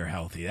through the year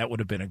healthy. That would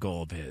have been a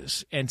goal of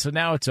his. And so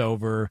now it's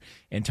over,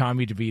 and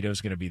Tommy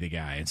DeVito's going to be the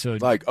guy. And so,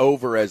 like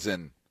over as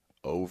in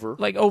over?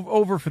 Like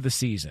over for the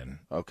season.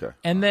 Okay.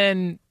 And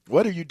then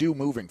what do you do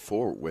moving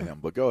forward with him?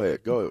 But go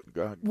ahead. Go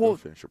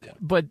finish your point.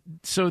 But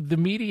so the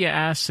media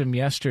asked him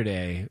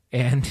yesterday,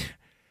 and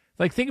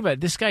think about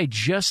it. This guy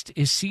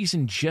his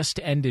season just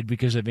ended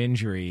because of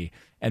injury,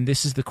 and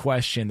this is the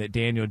question that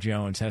Daniel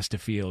Jones has to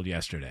field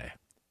yesterday.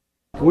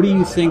 What do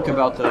you think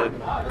about the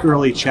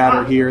early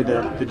chatter here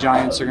that the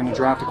Giants are going to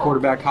draft a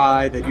quarterback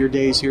high, that your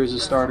days here as a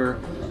starter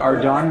are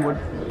done?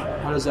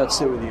 How does that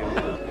sit with you?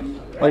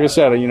 Like I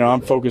said,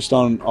 I'm focused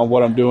on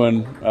what I'm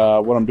doing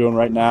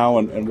right now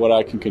and what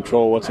I can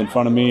control, what's in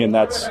front of me, and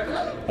that's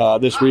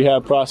this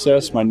rehab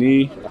process, my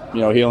knee,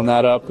 healing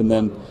that up, and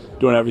then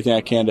doing everything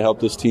I can to help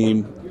this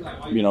team,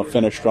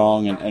 finish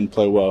strong and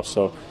play well.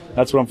 So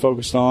that's what I'm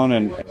focused on,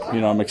 and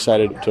I'm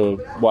excited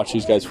to watch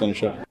these guys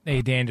finish up.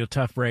 Hey, Daniel,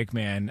 tough break,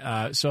 man.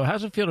 So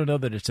how's it feel to know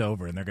that it's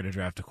over and they're going to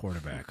draft a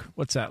quarterback?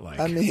 What's that like?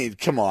 I mean,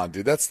 come on,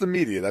 dude. That's the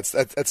media. That's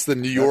the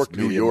New York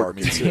media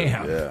market too.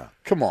 Yeah,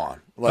 come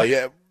on.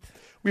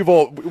 We've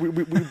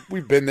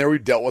been there.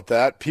 We've dealt with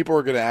that. People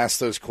are going to ask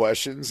those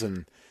questions,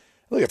 and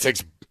I think it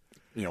takes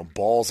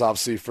balls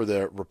obviously for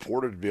the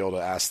reporter to be able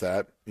to ask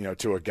that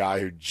to a guy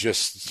who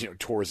just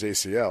tore his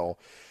ACL.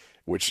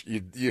 Which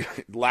you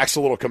lacks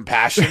a little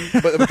compassion,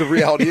 but the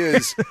reality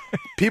is,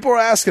 people are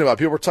asking about.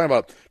 People are talking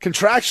about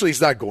contractually, he's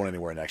not going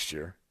anywhere next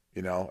year.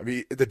 I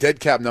mean, the dead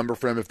cap number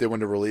for him, if they want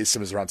to release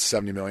him, is around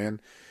 $70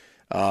 million.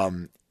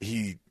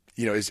 He,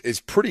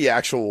 is pretty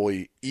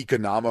actually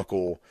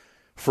economical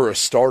for a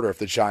starter if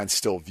the Giants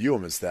still view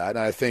him as that. And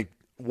I think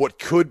what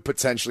could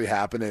potentially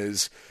happen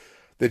is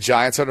the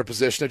Giants are in a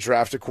position to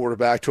draft a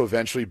quarterback to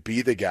eventually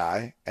be the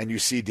guy, and you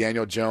see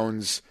Daniel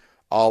Jones,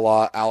 a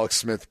la Alex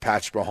Smith,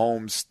 Patrick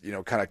Mahomes,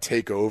 kind of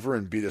take over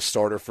and be the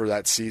starter for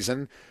that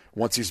season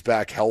once he's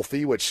back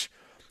healthy, which,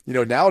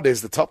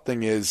 nowadays the tough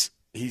thing is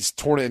he's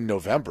torn it in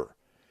November.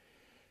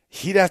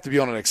 He'd have to be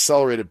on an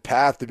accelerated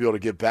path to be able to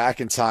get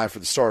back in time for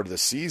the start of the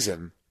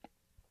season.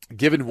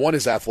 Given, one,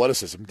 his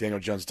athleticism,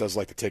 Daniel Jones does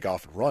like to take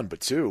off and run, but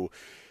two,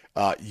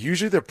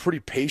 usually they're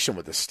pretty patient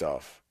with this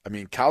stuff. I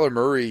mean, Kyler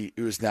Murray,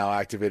 who is now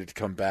activated to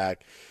come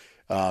back,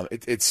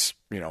 it's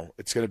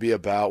going to be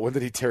about, when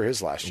did he tear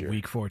his last year?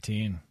 Week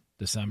 14,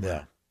 December.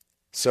 Yeah.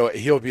 So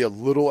he'll be a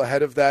little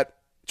ahead of that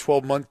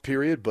 12-month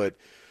period, but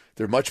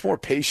they're much more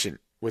patient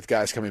with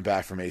guys coming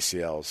back from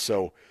ACLs.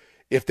 So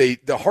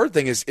the hard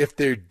thing is if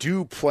they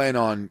do plan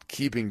on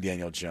keeping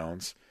Daniel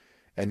Jones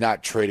and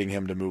not trading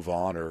him to move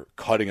on or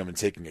cutting him and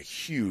taking a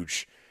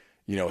huge,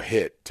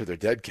 hit to their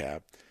dead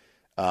cap,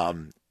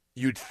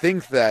 you'd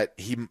think that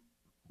he,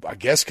 I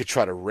guess, could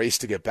try to race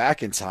to get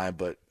back in time,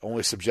 but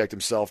only subject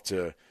himself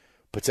to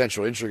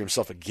potential injuring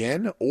himself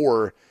again,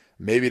 or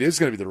maybe it is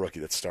going to be the rookie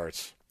that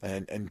starts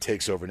and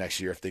takes over next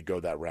year if they go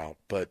that route.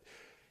 But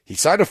he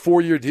signed a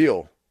 4-year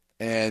deal,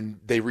 and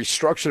they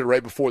restructured it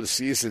right before the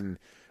season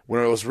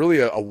when it was really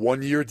a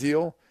 1-year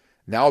deal.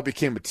 Now it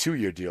became a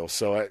 2-year deal.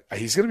 So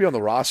he's going to be on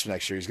the roster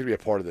next year. He's going to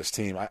be a part of this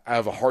team. I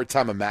have a hard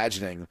time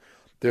imagining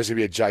there's going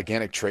to be a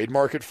gigantic trade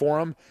market for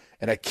him,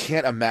 and I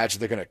can't imagine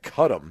they're going to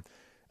cut him.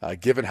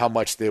 Given how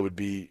much they would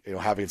be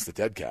having against the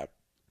dead cap.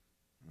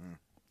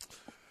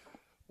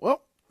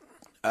 Well,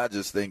 I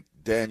just think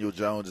Daniel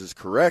Jones is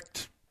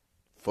correct.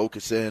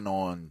 Focus in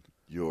on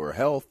your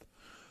health.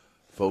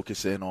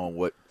 Focus in on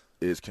what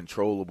is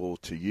controllable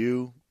to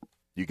you.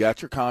 You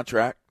got your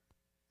contract,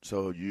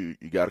 so you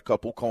got a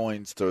couple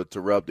coins to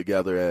rub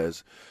together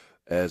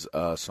as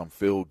some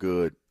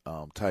feel-good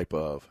type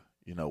of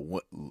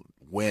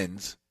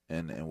wins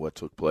and what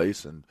took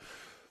place. And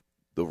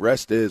the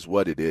rest is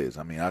what it is.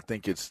 I mean, I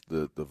think it's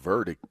the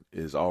verdict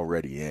is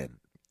already in,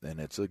 and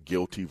it's a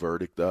guilty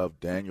verdict of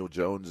Daniel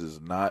Jones is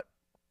not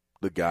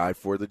the guy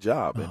for the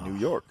job in New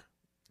York.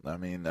 I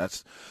mean,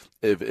 that's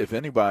if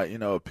anybody,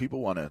 if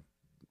people want to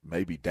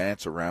maybe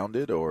dance around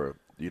it or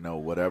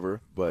whatever,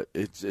 but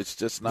it's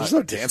just not. There's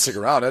no dancing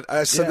around it.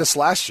 I said this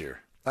last year.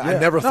 I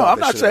never thought. No, I'm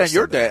not saying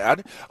you're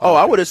dad.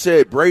 I would have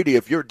said Brady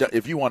if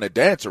you want to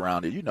dance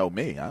around it. You know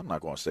me. I'm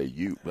not going to say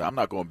you. I'm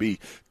not going to be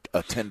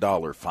a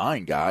 $10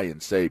 fine guy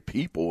and say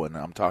people, and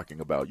I'm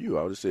talking about you.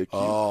 I would have said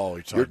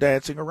you're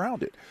dancing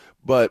around it.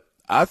 But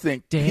I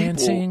think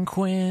dancing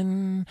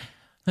Quinn.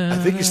 I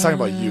think he's talking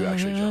about you,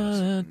 actually,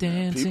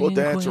 Jonas. People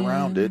dance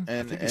around it,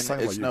 and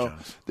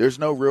there's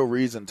no real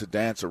reason to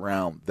dance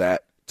around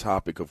that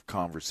topic of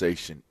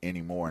conversation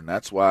anymore. And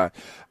that's why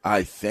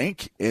I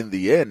think in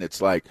the end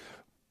it's like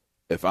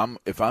if I'm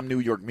New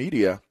York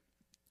media,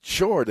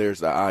 sure, there's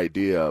the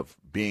idea of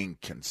being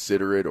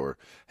considerate or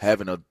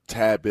having a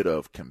tad bit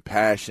of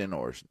compassion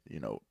or,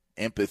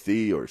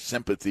 empathy or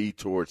sympathy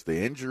towards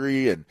the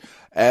injury and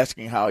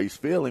asking how he's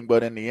feeling.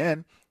 But in the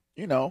end,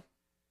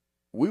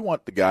 we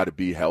want the guy to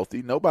be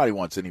healthy. Nobody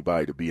wants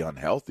anybody to be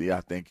unhealthy.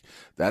 I think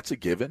that's a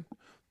given.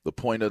 The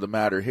point of the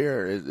matter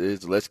here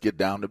is let's get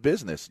down to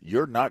business.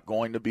 You're not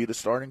going to be the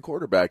starting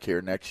quarterback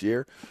here next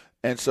year.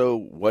 And so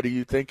what do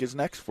you think is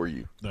next for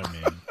you?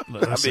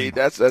 I mean,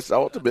 that's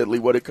ultimately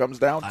what it comes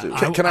down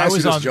to. Can I ask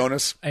you this,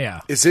 Jonas?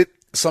 Yeah. Is it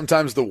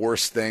sometimes the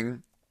worst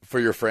thing for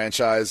your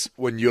franchise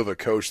when you have a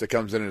coach that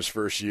comes in his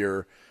first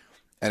year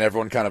and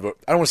everyone kind of, I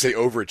don't want to say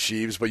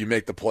overachieves, but you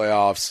make the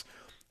playoffs,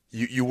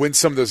 you win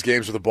some of those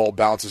games where the ball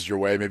bounces your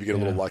way, maybe get a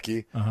little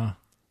lucky. Uh-huh.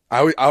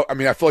 I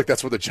mean, I feel like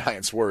that's what the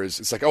Giants were.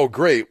 It's like, oh,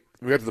 great,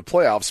 we got to the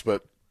playoffs,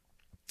 but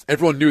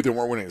everyone knew they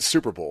weren't winning the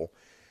Super Bowl.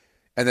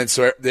 And then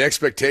so the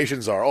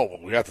expectations are, oh,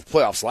 well, we got the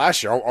playoffs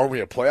last year. Aren't we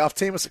a playoff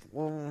team? It's like,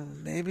 well,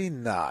 maybe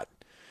not.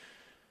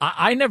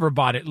 I never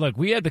bought it. Look,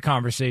 we had the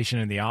conversation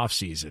in the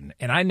offseason,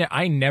 and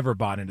I never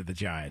bought into the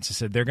Giants. I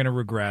said they're going to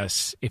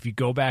regress. If you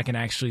go back and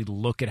actually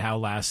look at how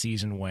last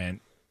season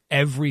went,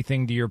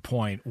 everything, to your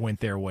point, went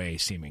their way,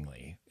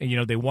 seemingly.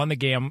 They won the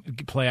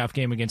playoff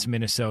game against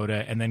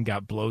Minnesota and then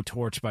got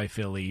blowtorched by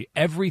Philly.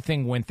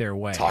 Everything went their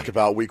way. Talk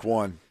about week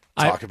one.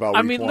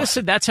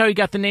 Listen, that's how he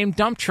got the name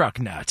Dump Truck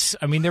Nuts.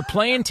 I mean, they're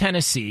playing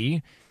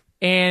Tennessee,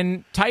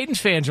 and Titans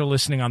fans are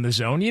listening on the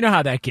Zone. You know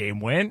how that game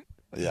went.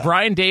 Yeah.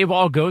 Brian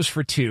Daboll goes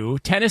for 2.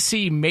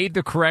 Tennessee made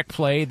the correct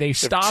play. They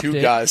stopped it.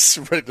 Two guys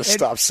ready to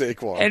stop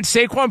Saquon. And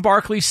Saquon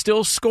Barkley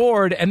still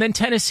scored, and then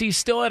Tennessee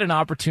still had an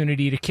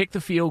opportunity to kick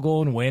the field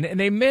goal and win, and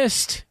they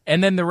missed.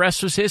 And then the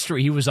rest was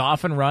history. He was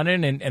off and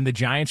running, and the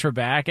Giants were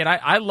back. And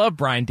I love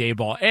Brian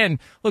Daboll. And,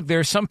 look, there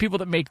are some people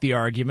that make the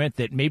argument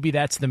that maybe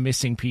that's the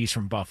missing piece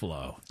from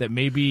Buffalo, that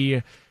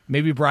maybe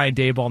Brian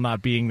Daboll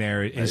not being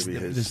there is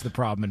the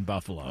problem in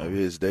Buffalo. Maybe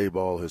his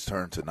Daboll has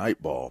turned to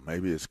Nightball.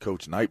 Maybe it's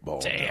Coach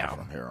Nightball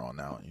from here on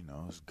out.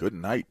 It's good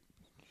night.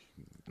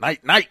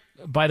 Night.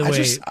 By the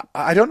way,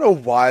 I don't know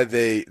why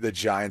the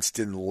Giants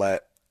didn't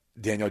let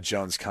Daniel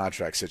Jones'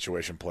 contract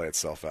situation play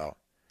itself out.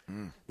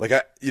 Like,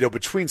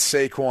 between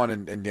Saquon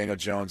and Daniel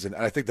Jones, and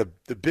I think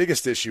the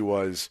biggest issue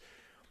was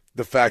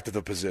the fact of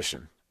the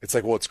position. It's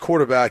like, well, it's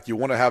quarterback. You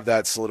want to have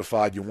that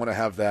solidified. You want to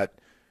have that.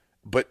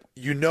 But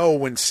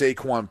when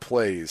Saquon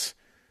plays,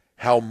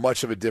 how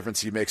much of a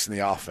difference he makes in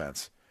the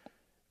offense.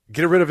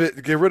 Get rid of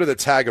it. Get rid of the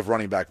tag of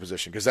running back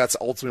position, because that's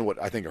ultimately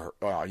what I think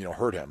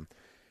hurt him.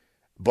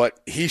 But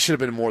he should have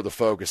been more the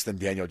focus than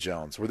Daniel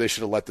Jones, where they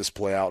should have let this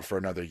play out for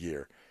another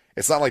year.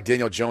 It's not like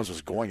Daniel Jones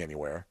was going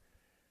anywhere.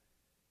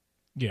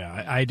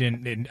 Yeah, I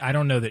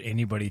don't know that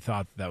anybody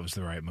thought that was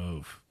the right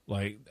move.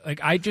 Like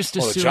I just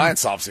assumed. The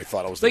Giants obviously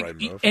thought it was the right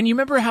move. And you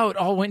remember how it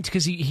all went,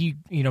 because he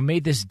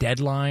made this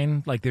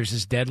deadline. Like, there's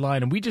this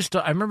deadline, and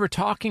I remember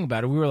talking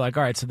about it. We were like,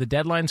 all right, so the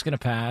deadline's going to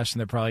pass, and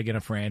they're probably going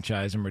to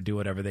franchise him or do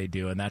whatever they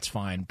do, and that's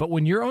fine. But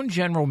when your own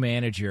general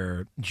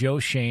manager, Joe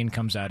Shane,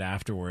 comes out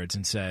afterwards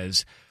and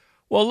says,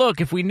 well, look,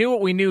 if we knew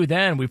what we knew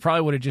then, we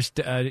probably would have just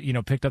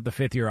picked up the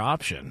 5th-year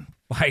option.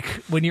 Like,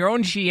 when your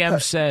own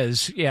GM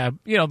says,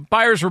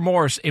 buyer's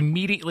remorse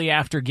immediately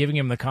after giving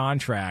him the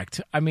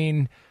contract, I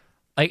mean,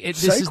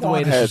 this is the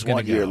way this is going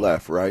to go. Saquon has 1 year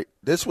left, right?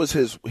 This was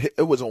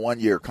it was a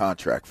 1-year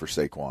contract for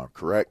Saquon,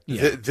 correct?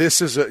 Yeah.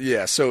 This is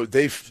so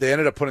they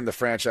ended up putting the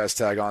franchise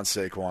tag on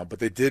Saquon, but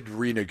they did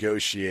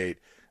renegotiate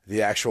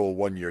the actual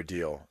 1-year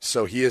deal.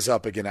 So he is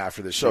up again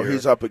after this year. So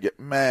he's up again.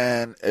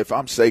 Man, if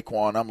I'm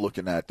Saquon, I'm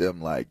looking at them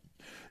like,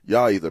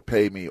 y'all either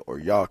pay me or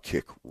y'all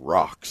kick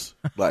rocks.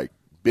 Like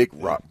big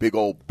rock, big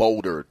old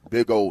boulder,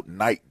 big old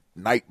night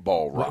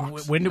ball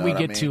rocks. When do we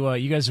get to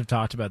you guys have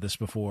talked about this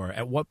before.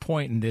 At what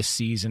point in this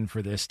season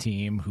for this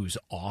team, who's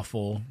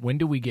awful, when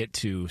do we get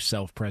to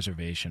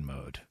self-preservation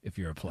mode if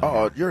you're a player?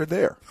 Oh, you're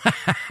there.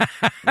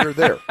 You're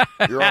there.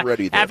 You're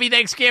already there. Happy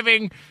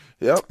Thanksgiving.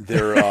 Yep.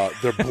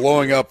 They're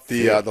blowing up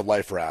the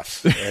life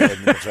rafts and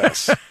the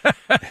vests.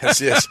 As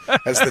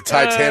the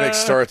Titanic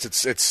starts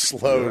its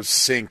slow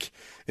sink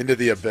into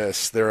the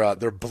abyss.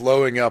 They're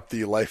blowing up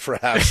the life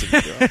rafts.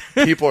 And,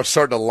 people are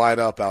starting to line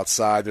up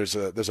outside. There's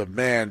a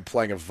man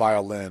playing a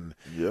violin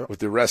with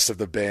the rest of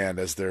the band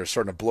as they're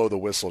starting to blow the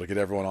whistle to get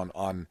everyone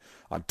on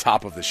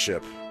top of the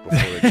ship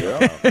before they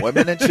go.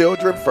 Women and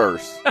children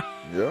first.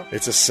 Yeah,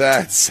 it's a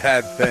sad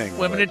thing.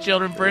 Women and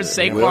children first,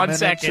 Saquon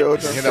second.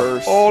 Children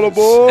first. All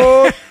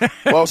aboard.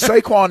 Well,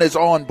 Saquon is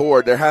on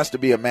board. There has to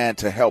be a man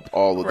to help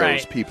all of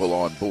those people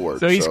on board.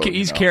 So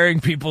he's carrying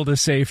people to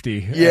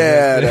safety.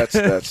 Yeah,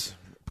 that's.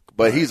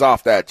 But he's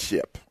off that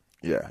ship.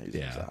 Yeah, he's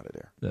out of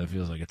there. That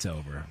feels like it's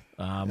over.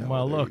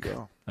 Well, look,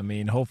 I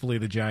mean, hopefully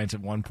the Giants at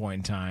one point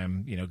in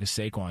time, because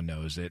Saquon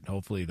knows it,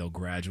 hopefully they'll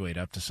graduate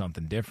up to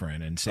something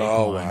different. And Saquon,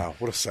 oh, wow.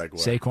 What a segue.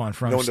 Saquon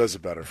from, no one does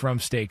it better. From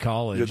State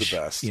College. You're the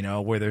best.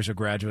 Where there's a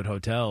graduate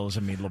hotels.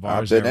 I mean,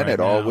 LaVar's I've been there in right it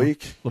now. all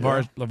week.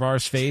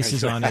 LaVar's face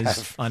is on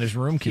his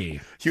room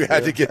key. You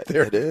had to get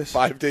there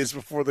 5 days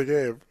before the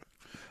game.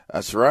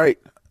 That's right.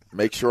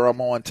 Make sure I'm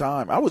on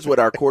time. I was with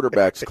our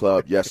quarterbacks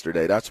club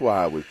yesterday. That's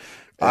why I was.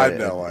 I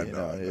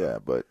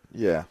know.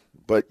 Yeah,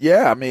 but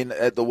I mean,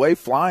 the way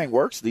flying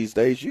works these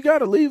days, you got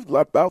to leave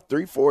about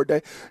 3-4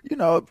 days. You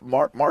know,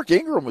 Mark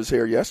Ingram was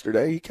here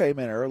yesterday. He came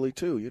in early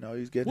too. You know,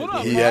 he's getting.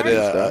 He had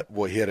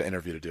an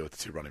interview to do with the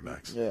two running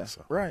backs. Yeah,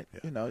 so, right. Yeah.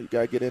 You know, you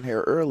got to get in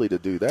here early to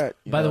do that.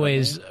 By the way,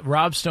 is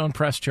Rob Stone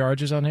pressed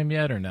charges on him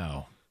yet, or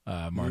no?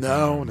 Mark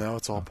no, Ingram?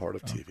 it's all part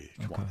of TV.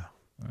 Come on now.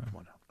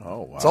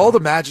 Oh, wow. It's all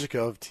the magic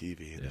of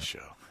TV in the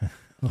show.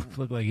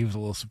 Looked like he was a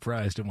little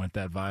surprised it went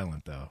that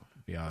violent, though.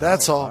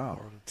 That's all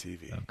part of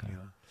TV. Okay. You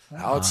know?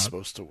 How it's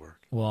supposed to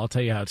work. Well, I'll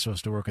tell you how it's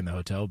supposed to work in the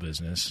hotel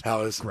business.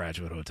 How is it?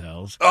 Graduate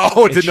hotels.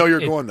 Oh, I didn't know you were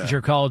going there. It's your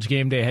college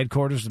game day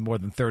headquarters with more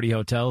than 30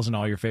 hotels in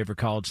all your favorite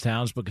college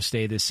towns. Book a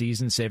stay this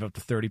season. Save up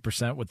to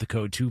 30% with the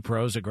code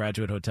 2pros at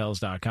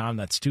graduatehotels.com.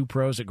 That's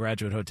 2pros at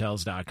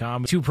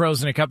graduatehotels.com. 2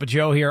 Pros and a Cup of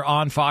Joe here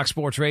on Fox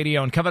Sports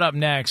Radio. And coming up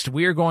next,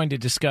 we're going to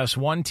discuss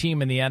one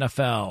team in the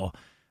NFL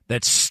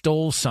that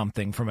stole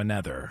something from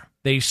another.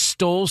 They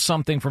stole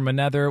something from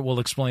another. We'll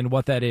explain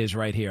what that is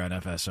right here on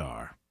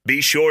FSR. Be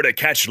sure to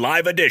catch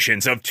live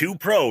editions of 2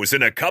 Pros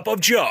and a Cup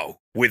of Joe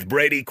with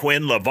Brady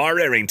Quinn,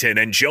 LaVar Arrington,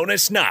 and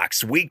Jonas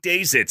Knox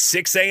weekdays at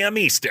 6 a.m.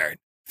 Eastern,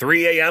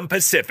 3 a.m.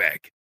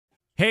 Pacific.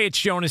 Hey,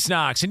 it's Jonas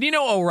Knox, and you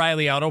know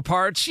O'Reilly Auto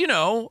Parts, you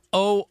know,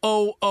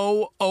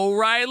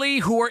 O'Reilly,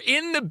 who are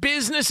in the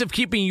business of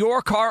keeping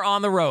your car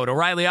on the road.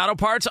 O'Reilly Auto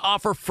Parts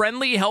offer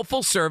friendly,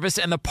 helpful service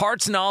and the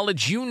parts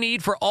knowledge you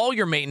need for all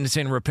your maintenance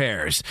and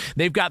repairs.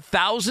 They've got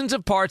thousands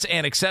of parts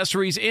and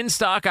accessories in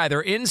stock, either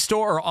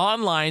in-store or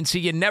online, so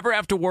you never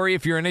have to worry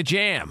if you're in a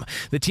jam.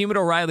 The team at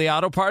O'Reilly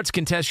Auto Parts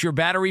can test your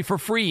battery for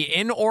free,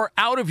 in or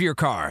out of your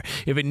car.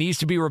 If it needs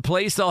to be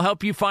replaced, they'll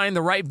help you find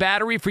the right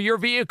battery for your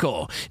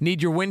vehicle.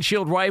 Need your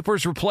windshield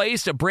wipers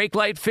replaced, a brake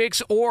light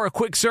fix, or a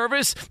quick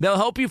service? They'll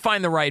help you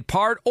find the right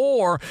part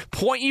or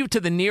point you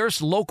to the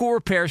nearest local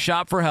repair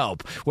shop for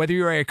help. Whether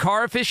you're a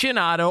car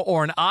aficionado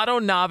or an auto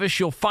novice,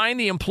 you'll find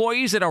the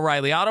employees at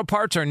O'Reilly Auto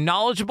Parts are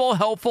knowledgeable,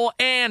 helpful,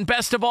 and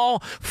best of all,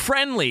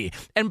 friendly.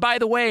 And by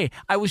the way,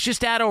 I was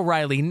just at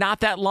O'Reilly not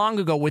that long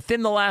ago,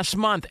 within the last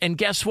month, and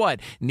guess what?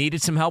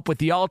 Needed some help with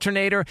the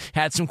alternator,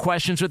 had some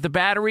questions with the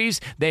batteries.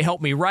 They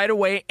helped me right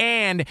away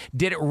and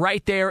did it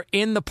right there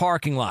in the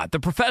parking lot. The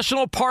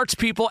professional parts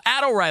people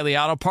at O'Reilly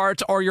Auto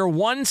Parts are your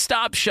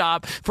one-stop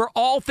shop for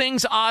all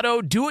things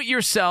auto,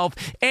 do-it-yourself,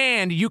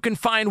 and you can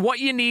find what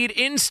you need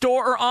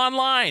in-store or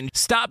online.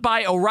 Stop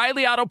by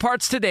O'Reilly Auto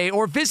Parts today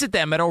or visit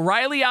them at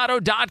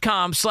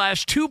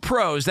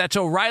O'ReillyAuto.com/2pros. That's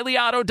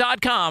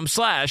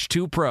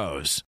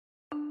O'ReillyAuto.com/2pros.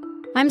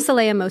 I'm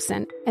Saleha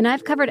Mohsen, and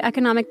I've covered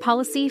economic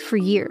policy for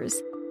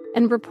years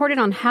and reported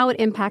on how it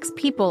impacts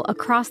people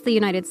across the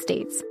United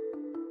States.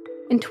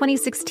 In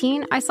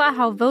 2016, I saw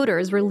how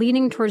voters were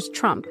leaning towards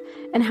Trump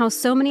and how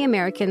so many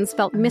Americans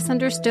felt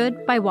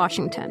misunderstood by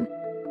Washington.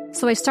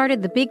 So I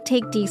started the Big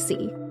Take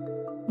DC.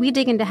 We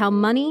dig into how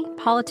money,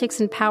 politics,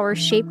 and power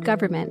shape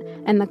government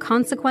and the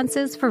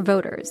consequences for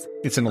voters.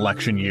 It's an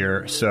election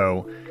year,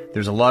 so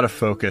there's a lot of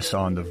focus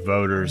on the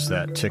voters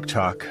that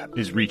TikTok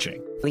is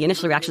reaching. The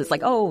initial reaction is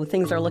like, oh,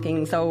 things are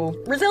looking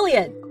so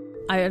resilient.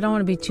 I don't want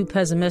to be too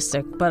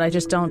pessimistic, but I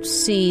just don't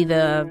see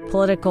the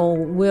political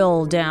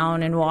will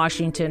down in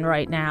Washington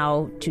right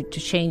now to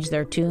change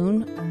their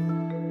tune.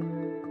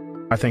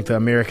 I think the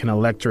American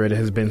electorate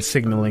has been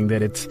signaling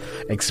that it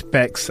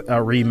expects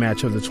a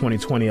rematch of the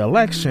 2020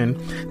 election.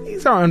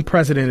 These are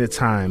unprecedented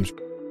times.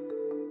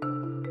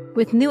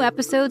 With new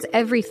episodes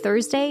every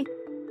Thursday,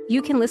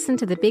 you can listen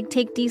to the Big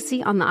Take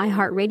DC on the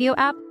iHeartRadio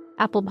app,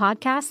 Apple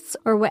Podcasts,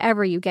 or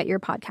wherever you get your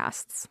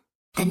podcasts.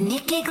 The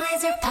Nikki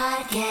Glazer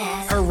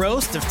Podcast. Her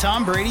roast of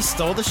Tom Brady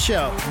stole the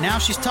show. Now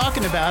she's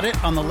talking about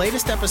it on the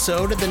latest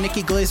episode of the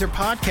Nikki Glazer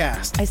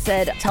Podcast. I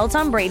said, tell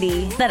Tom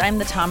Brady that I'm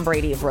the Tom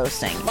Brady of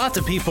roasting. Lots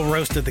of people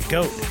roasted the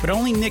GOAT, but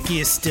only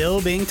Nikki is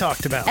still being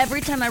talked about. Every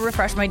time I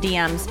refresh my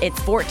DMs, it's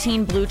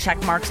 14 blue check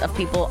marks of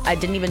people I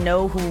didn't even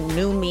know who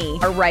knew me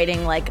are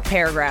writing like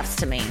paragraphs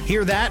to me.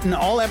 Hear that in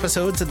all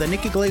episodes of the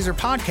Nikki Glazer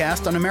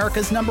Podcast on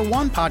America's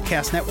 #1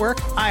 podcast network,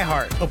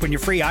 iHeart. Open your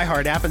free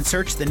iHeart app and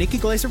search the Nikki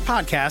Glazer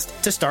Podcast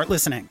to start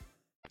listening.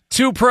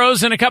 2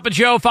 Pros and a Cup of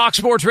Joe, Fox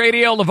Sports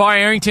Radio. LaVar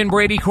Arrington,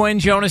 Brady Quinn,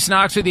 Jonas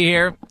Knox with you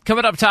here.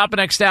 Coming up top of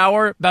next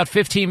hour, about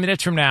 15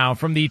 minutes from now,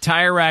 from the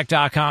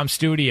TireRack.com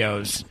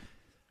studios,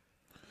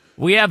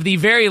 we have the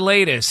very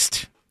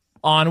latest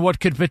on what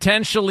could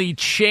potentially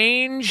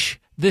change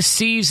the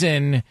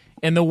season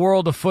in the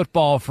world of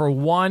football for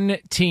one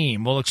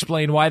team. We'll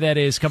explain why that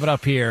is coming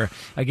up here,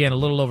 again, a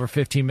little over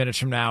 15 minutes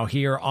from now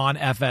here on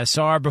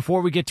FSR.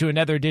 Before we get to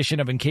another edition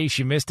of In Case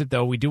You Missed It,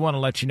 though, we do want to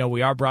let you know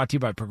we are brought to you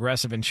by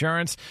Progressive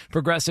Insurance.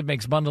 Progressive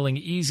makes bundling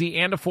easy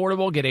and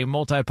affordable. Get a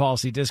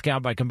multi-policy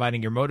discount by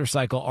combining your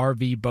motorcycle,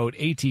 RV, boat,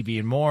 ATV,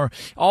 and more.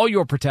 All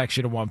your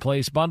protection in one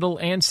place. Bundle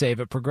and save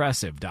at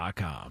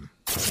Progressive.com.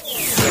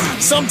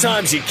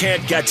 Sometimes you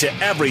can't get to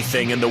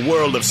everything in the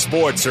world of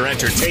sports or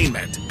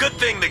entertainment. Good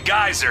thing the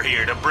guys are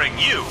here to bring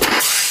you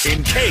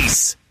In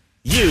Case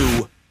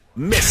You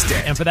Missed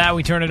It. And for that,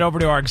 we turn it over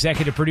to our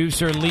executive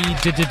producer, Lee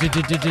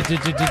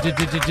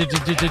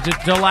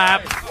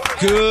Delap.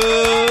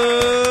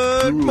 Good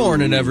Good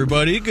morning,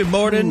 everybody. Good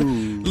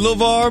morning,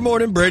 LaVar.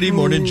 Morning, Brady.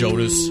 Morning,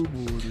 Jonas.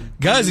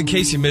 Guys, in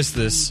case you missed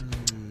this,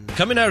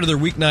 coming out of their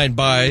Week 9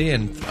 bye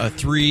and a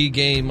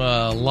 3-game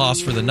loss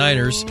for the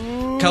Niners,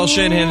 Kyle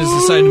Shanahan has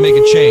decided to make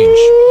a change.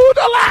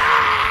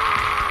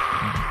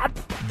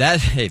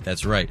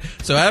 That's right.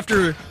 So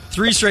after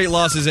 3 straight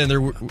losses and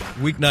their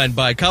Week 9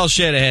 bye, Kyle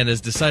Shanahan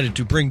has decided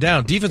to bring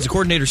down defensive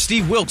coordinator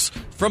Steve Wilks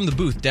from the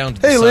booth down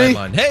to the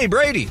sideline. Hey,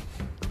 Brady.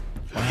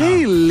 Wow.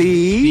 Hey,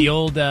 Lee. The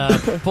old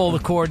pull the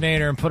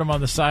coordinator and put him on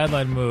the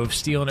sideline move,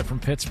 stealing it from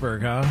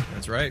Pittsburgh, huh?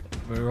 That's right.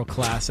 A real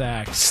class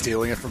act.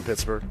 Stealing it from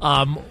Pittsburgh.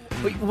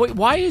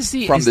 Why is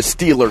the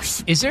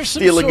Steelers? Is there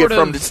some stealing sort it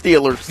from the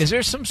Steelers? Is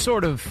there some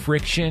sort of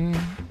friction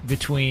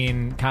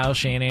between Kyle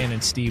Shanahan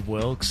and Steve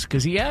Wilks?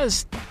 Because he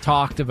has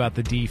talked about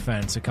the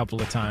defense a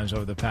couple of times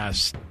over the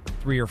past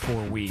 3 or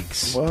 4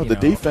 weeks. Well, the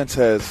defense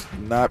has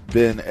not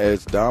been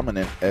as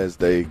dominant as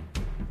they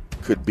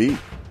could be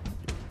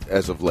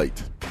as of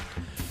late.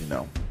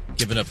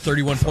 Giving up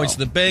 31 points to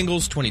the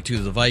Bengals, 22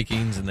 to the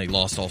Vikings, and they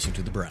lost also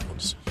to the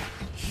Browns.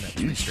 And that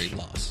 3 straight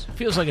loss.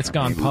 Feels like it's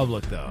gone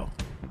public, though.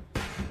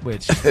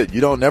 Which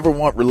you don't never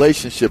want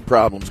relationship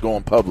problems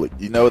going public.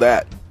 You know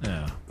that.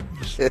 Yeah.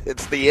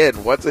 It's the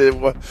end. Once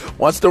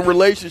the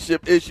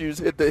relationship issues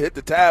hit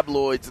the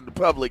tabloids and the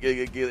public,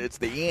 it's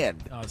the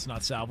end. Oh, it's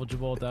not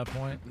salvageable at that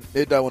point?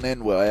 It don't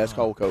end well. Ask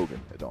Hulk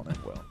Hogan. It don't end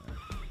well.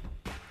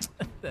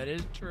 That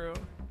is true.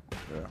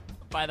 Yeah.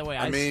 By the way,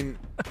 I mean,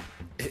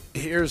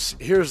 here's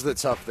the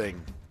tough thing.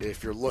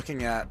 If you're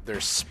looking at their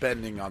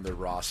spending on their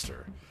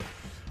roster,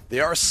 they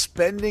are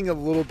spending a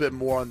little bit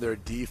more on their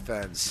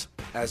defense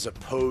as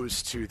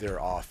opposed to their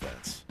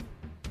offense.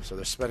 So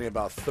they're spending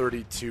about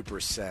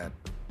 32%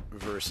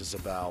 versus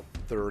about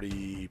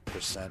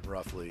 30%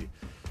 roughly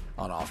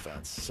on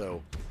offense.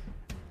 So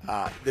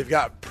they've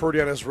got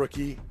Purdy on his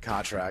rookie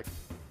contract.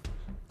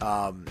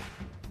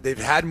 They've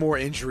had more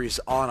injuries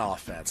on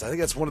offense. I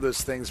think that's one of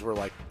those things where,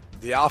 like,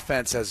 the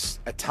offense has,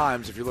 at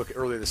times, if you look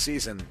earlier this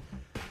season,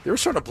 they were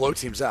starting to blow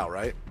teams out,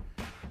 right?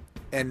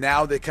 And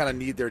now they kind of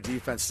need their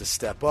defense to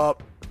step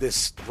up.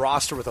 This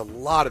roster with a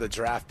lot of the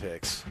draft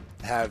picks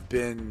have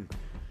been,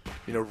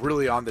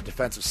 really on the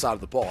defensive side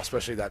of the ball,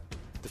 especially that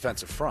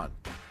defensive front.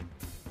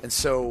 And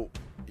so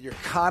you're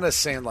kind of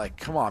saying, like,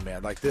 come on,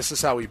 man, like, this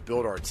is how we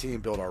build our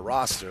team, build our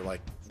roster.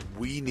 Like,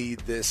 we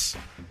need this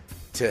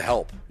to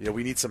help.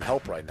 We need some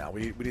help right now.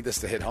 We need this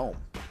to hit home.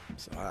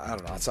 So I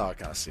don't know. That's how I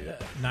kind of see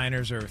it.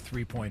 Niners are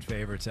 3-point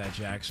favorites at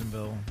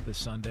Jacksonville this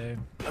Sunday.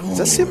 Does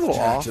that seem a little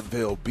off?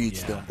 Jacksonville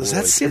beats them. Does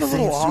that seem a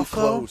little off,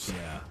 though?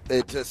 Yeah.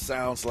 It just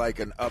sounds like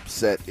an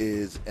upset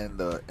is in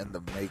the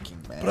making,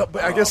 man.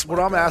 But I guess what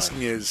I'm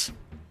asking is,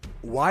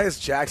 why is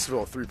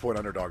Jacksonville a 3-point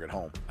underdog at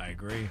home? I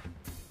agree.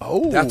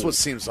 Oh, that's what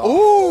seems off.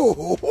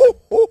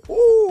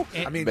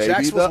 I mean, maybe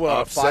Jacksonville's the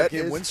a upset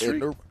 5-game win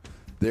streak.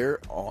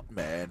 They're on,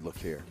 man. Look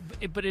here.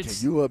 But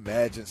it's, can you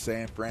imagine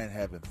San Fran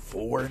having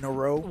 4 in a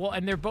row? Well,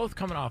 and they're both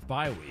coming off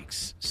bye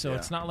weeks, so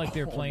it's not like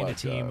they're playing a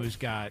team who's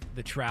got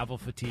the travel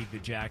fatigue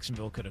that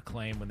Jacksonville could have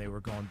claimed when they were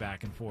going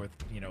back and forth.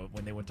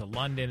 When they went to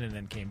London and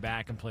then came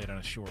back and played on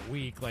a short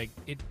week. Like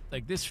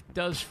this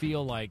does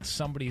feel like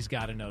somebody's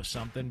got to know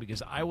something,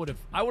 because I would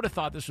have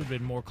thought this would have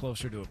been more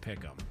closer to a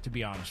pick-em, to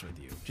be honest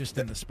with you, just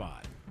in the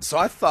spot. So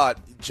I thought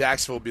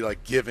Jacksonville would be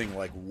like giving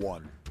like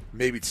 1,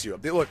 maybe 2.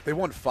 They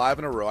won 5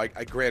 in a row.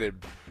 I granted,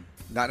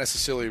 not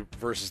necessarily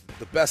versus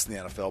the best in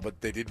the NFL,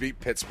 but they did beat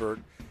Pittsburgh.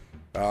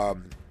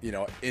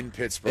 In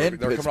Pittsburgh,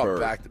 they're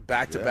coming off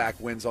back-to-back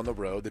wins on the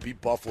road. They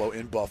beat Buffalo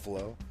in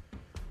Buffalo.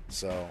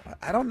 So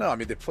I don't know. I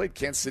mean, they played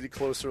Kansas City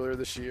close earlier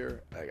this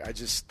year.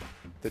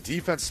 The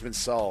defense has been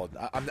solid.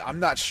 I'm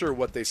not sure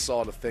what they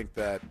saw to think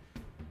that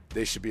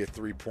they should be a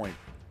 3-point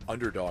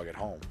underdog at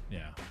home.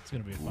 Yeah, it's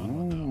going to be a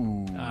fun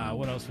one, though.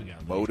 What else we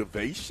got?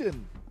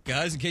 Motivation.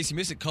 Guys, in case you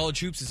missed it, college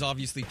hoops is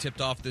obviously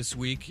tipped off this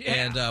week.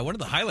 And one of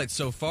the highlights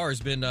so far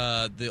has been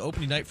the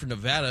opening night for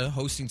Nevada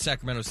hosting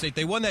Sacramento State.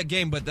 They won that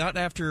game, but not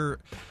after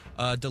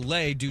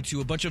delay due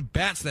to a bunch of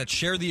bats that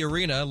share the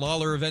arena,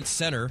 Lawler Event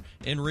Center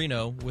in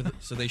Reno.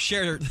 So they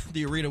share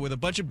the arena with a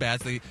bunch of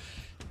bats. They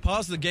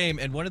paused the game,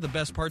 and one of the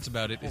best parts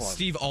about it is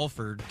Steve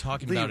Alford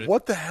talking about it.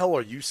 What the hell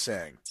are you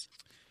saying?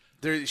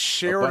 They're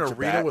sharing an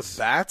arena with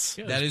bats?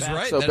 Yeah, that is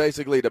right. So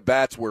basically the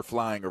bats were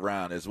flying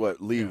around is what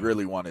Lee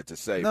really wanted to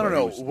say.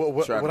 No.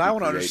 What I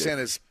want to understand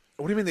is,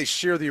 what do you mean they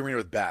share the arena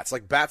with bats?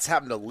 Like bats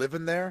happen to live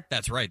in there?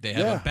 That's right. They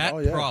have a bat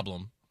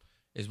problem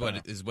is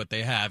what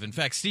they have. In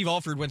fact, Steve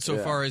Alford went so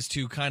far as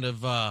to kind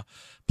of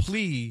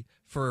plea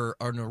for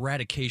an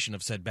eradication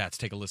of said bats.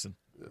 Take a listen.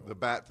 The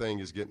bat thing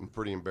is getting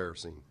pretty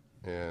embarrassing,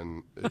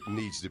 and it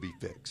needs to be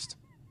fixed.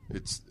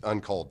 It's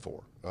uncalled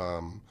for.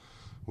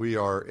 We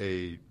are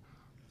a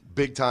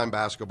big-time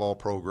basketball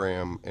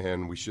program,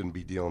 and we shouldn't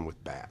be dealing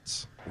with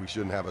bats. We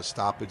shouldn't have a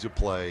stoppage of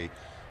play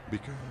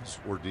because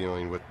we're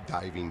dealing with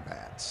diving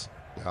bats.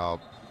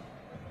 Now,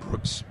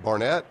 Brooks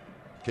Barnett,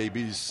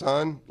 KB's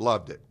son,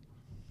 loved it.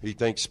 He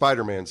thinks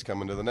Spider-Man's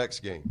coming to the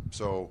next game.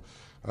 So,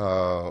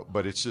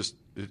 but it's just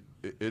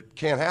it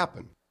can't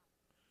happen.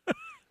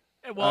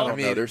 Well, I don't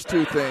know. There's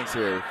two things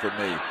here for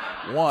me.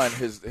 One,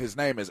 his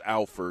name is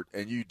Alfred,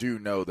 and you do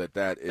know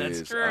that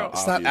is. True.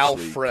 It's not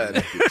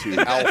Alfred.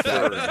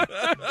 Alfred.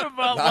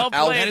 Well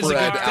played.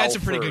 That's a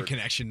pretty good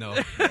connection, though.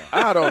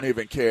 I don't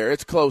even care.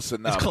 It's close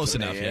enough. It's close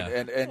enough, yeah.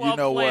 And Well you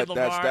know played, what?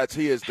 LaVar.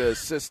 He is the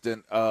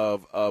assistant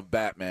of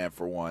Batman,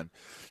 for one.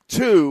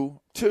 Two,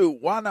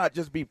 why not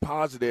just be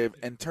positive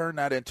and turn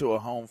that into a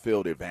home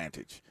field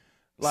advantage?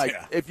 Like,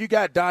 if you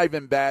got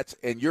diving bats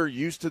and you're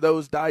used to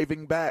those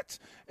diving bats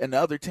and the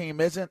other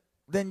team isn't,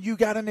 then you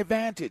got an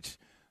advantage.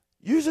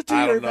 Use it to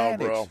your advantage. I don't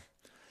know, bro.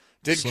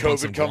 Did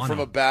COVID come from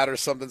a bat or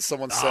something?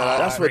 Someone said.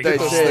 That's what they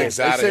said. They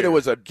said it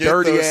was a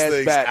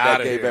dirty-ass bat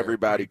that gave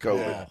everybody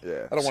COVID.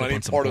 Yeah. I don't want any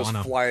part of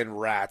those flying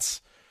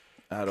rats.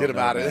 Get them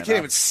out of it. They can't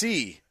even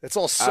see. It's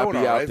all sonar.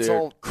 I'll be out it's there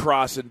all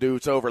crossing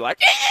dudes over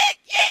like,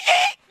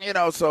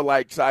 so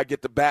I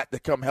get the bat to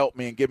come help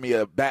me and give me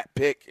a bat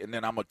pick, and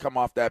then I'm going to come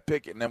off that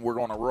pick, and then we're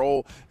going to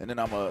roll, and then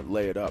I'm going to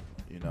lay it up.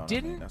 You know what I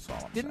mean? That's all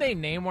I'm Didn't they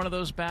name one of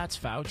those bats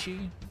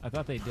Fauci? I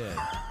thought they did.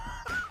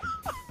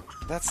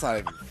 That's not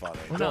even funny.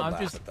 Well, no, I'm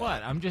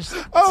just.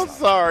 I'm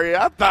sorry.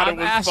 I thought it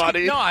was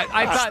funny. No,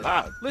 I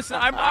thought. Listen,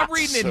 I'm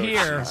reading it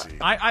here.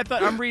 I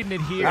thought I'm reading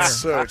it here. That's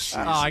so cheesy.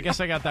 Oh, I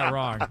guess I got that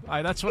wrong.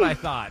 That's what I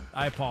thought.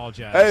 I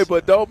apologize. Hey,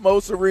 but don't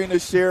most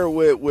arenas share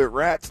with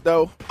rats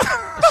though?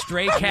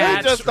 Stray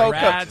cats,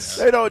 rats.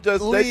 They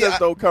just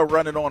don't come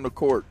running on the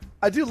court.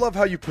 I do love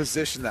how you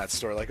position that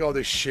story. Like, oh,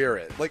 they share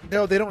it. Like,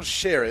 no, they don't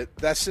share it.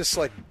 That's just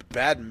like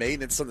bad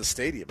maintenance on the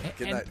stadium.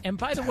 And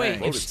by the way,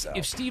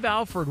 if Steve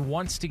Alford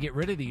wants to get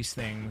rid of these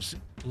things,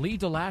 Lee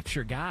DeLap's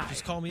your guy.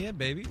 Just call me in,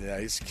 baby. Yeah,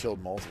 he's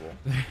killed multiple.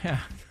 Yeah.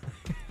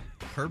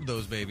 Curb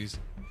those babies.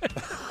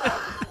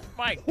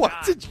 My God. What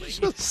did you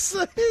just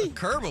say?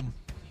 Curb them.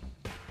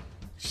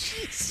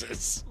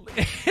 Jesus.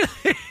 I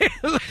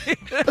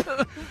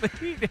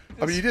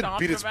mean, you didn't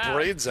beat his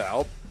brains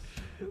out.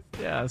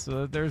 Yeah,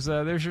 so there's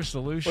your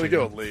solution. What are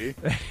you doing, Lee?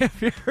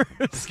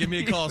 Just give me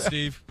a call,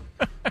 Steve.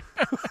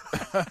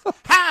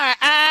 Hi,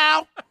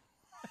 Al.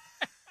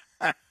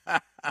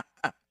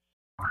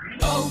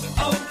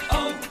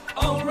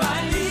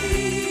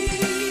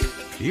 O'Reilly.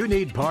 You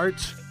need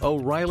parts?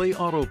 O'Reilly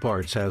Auto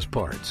Parts has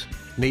parts.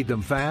 Need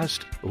them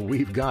fast?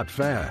 We've got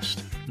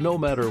fast. No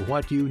matter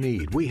what you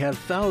need, we have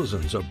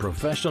thousands of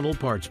professional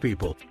parts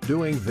people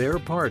doing their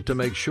part to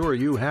make sure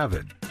you have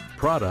it.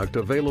 Product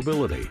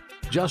availability.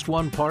 Just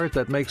one part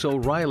that makes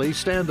O'Reilly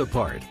stand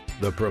apart.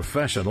 The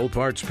professional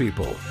parts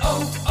people.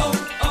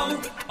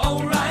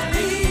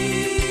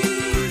 O'Reilly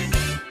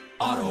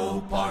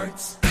Auto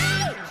Parts.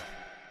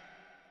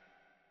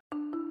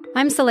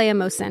 I'm Saleha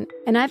Mohsen,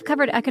 and I've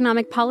covered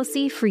economic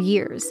policy for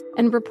years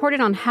and reported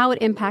on how it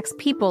impacts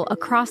people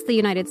across the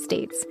United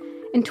States.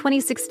 In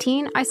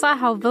 2016, I saw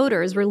how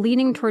voters were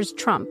leaning towards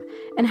Trump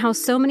and how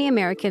so many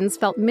Americans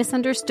felt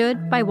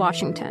misunderstood by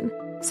Washington.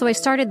 So I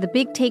started The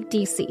Big Take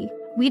DC.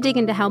 We dig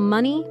into how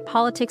money,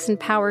 politics, and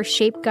power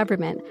shape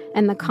government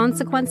and the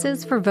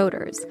consequences for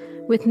voters.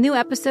 With new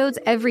episodes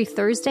every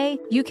Thursday,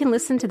 you can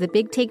listen to The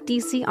Big Take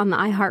DC on the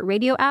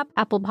iHeartRadio app,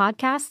 Apple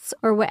Podcasts,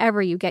 or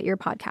wherever you get your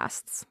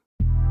podcasts.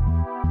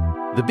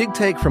 The Big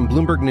Take from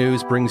Bloomberg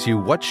News brings you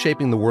what's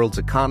shaping the world's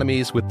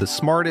economies with the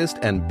smartest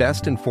and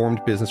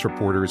best-informed business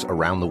reporters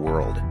around the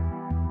world.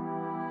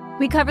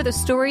 We cover the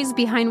stories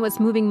behind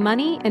what's moving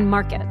money and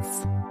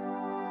markets,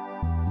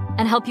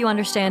 and help you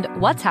understand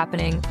what's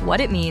happening, what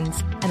it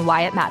means, and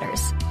why it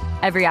matters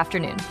every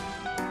afternoon.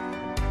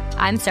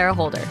 I'm Sarah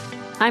Holder.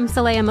 I'm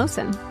Saleha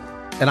Mohsen.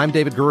 And I'm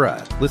David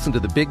Gura. Listen to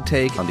The Big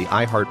Take on the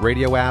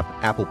iHeartRadio app,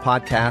 Apple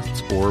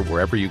Podcasts, or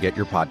wherever you get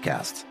your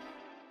podcasts.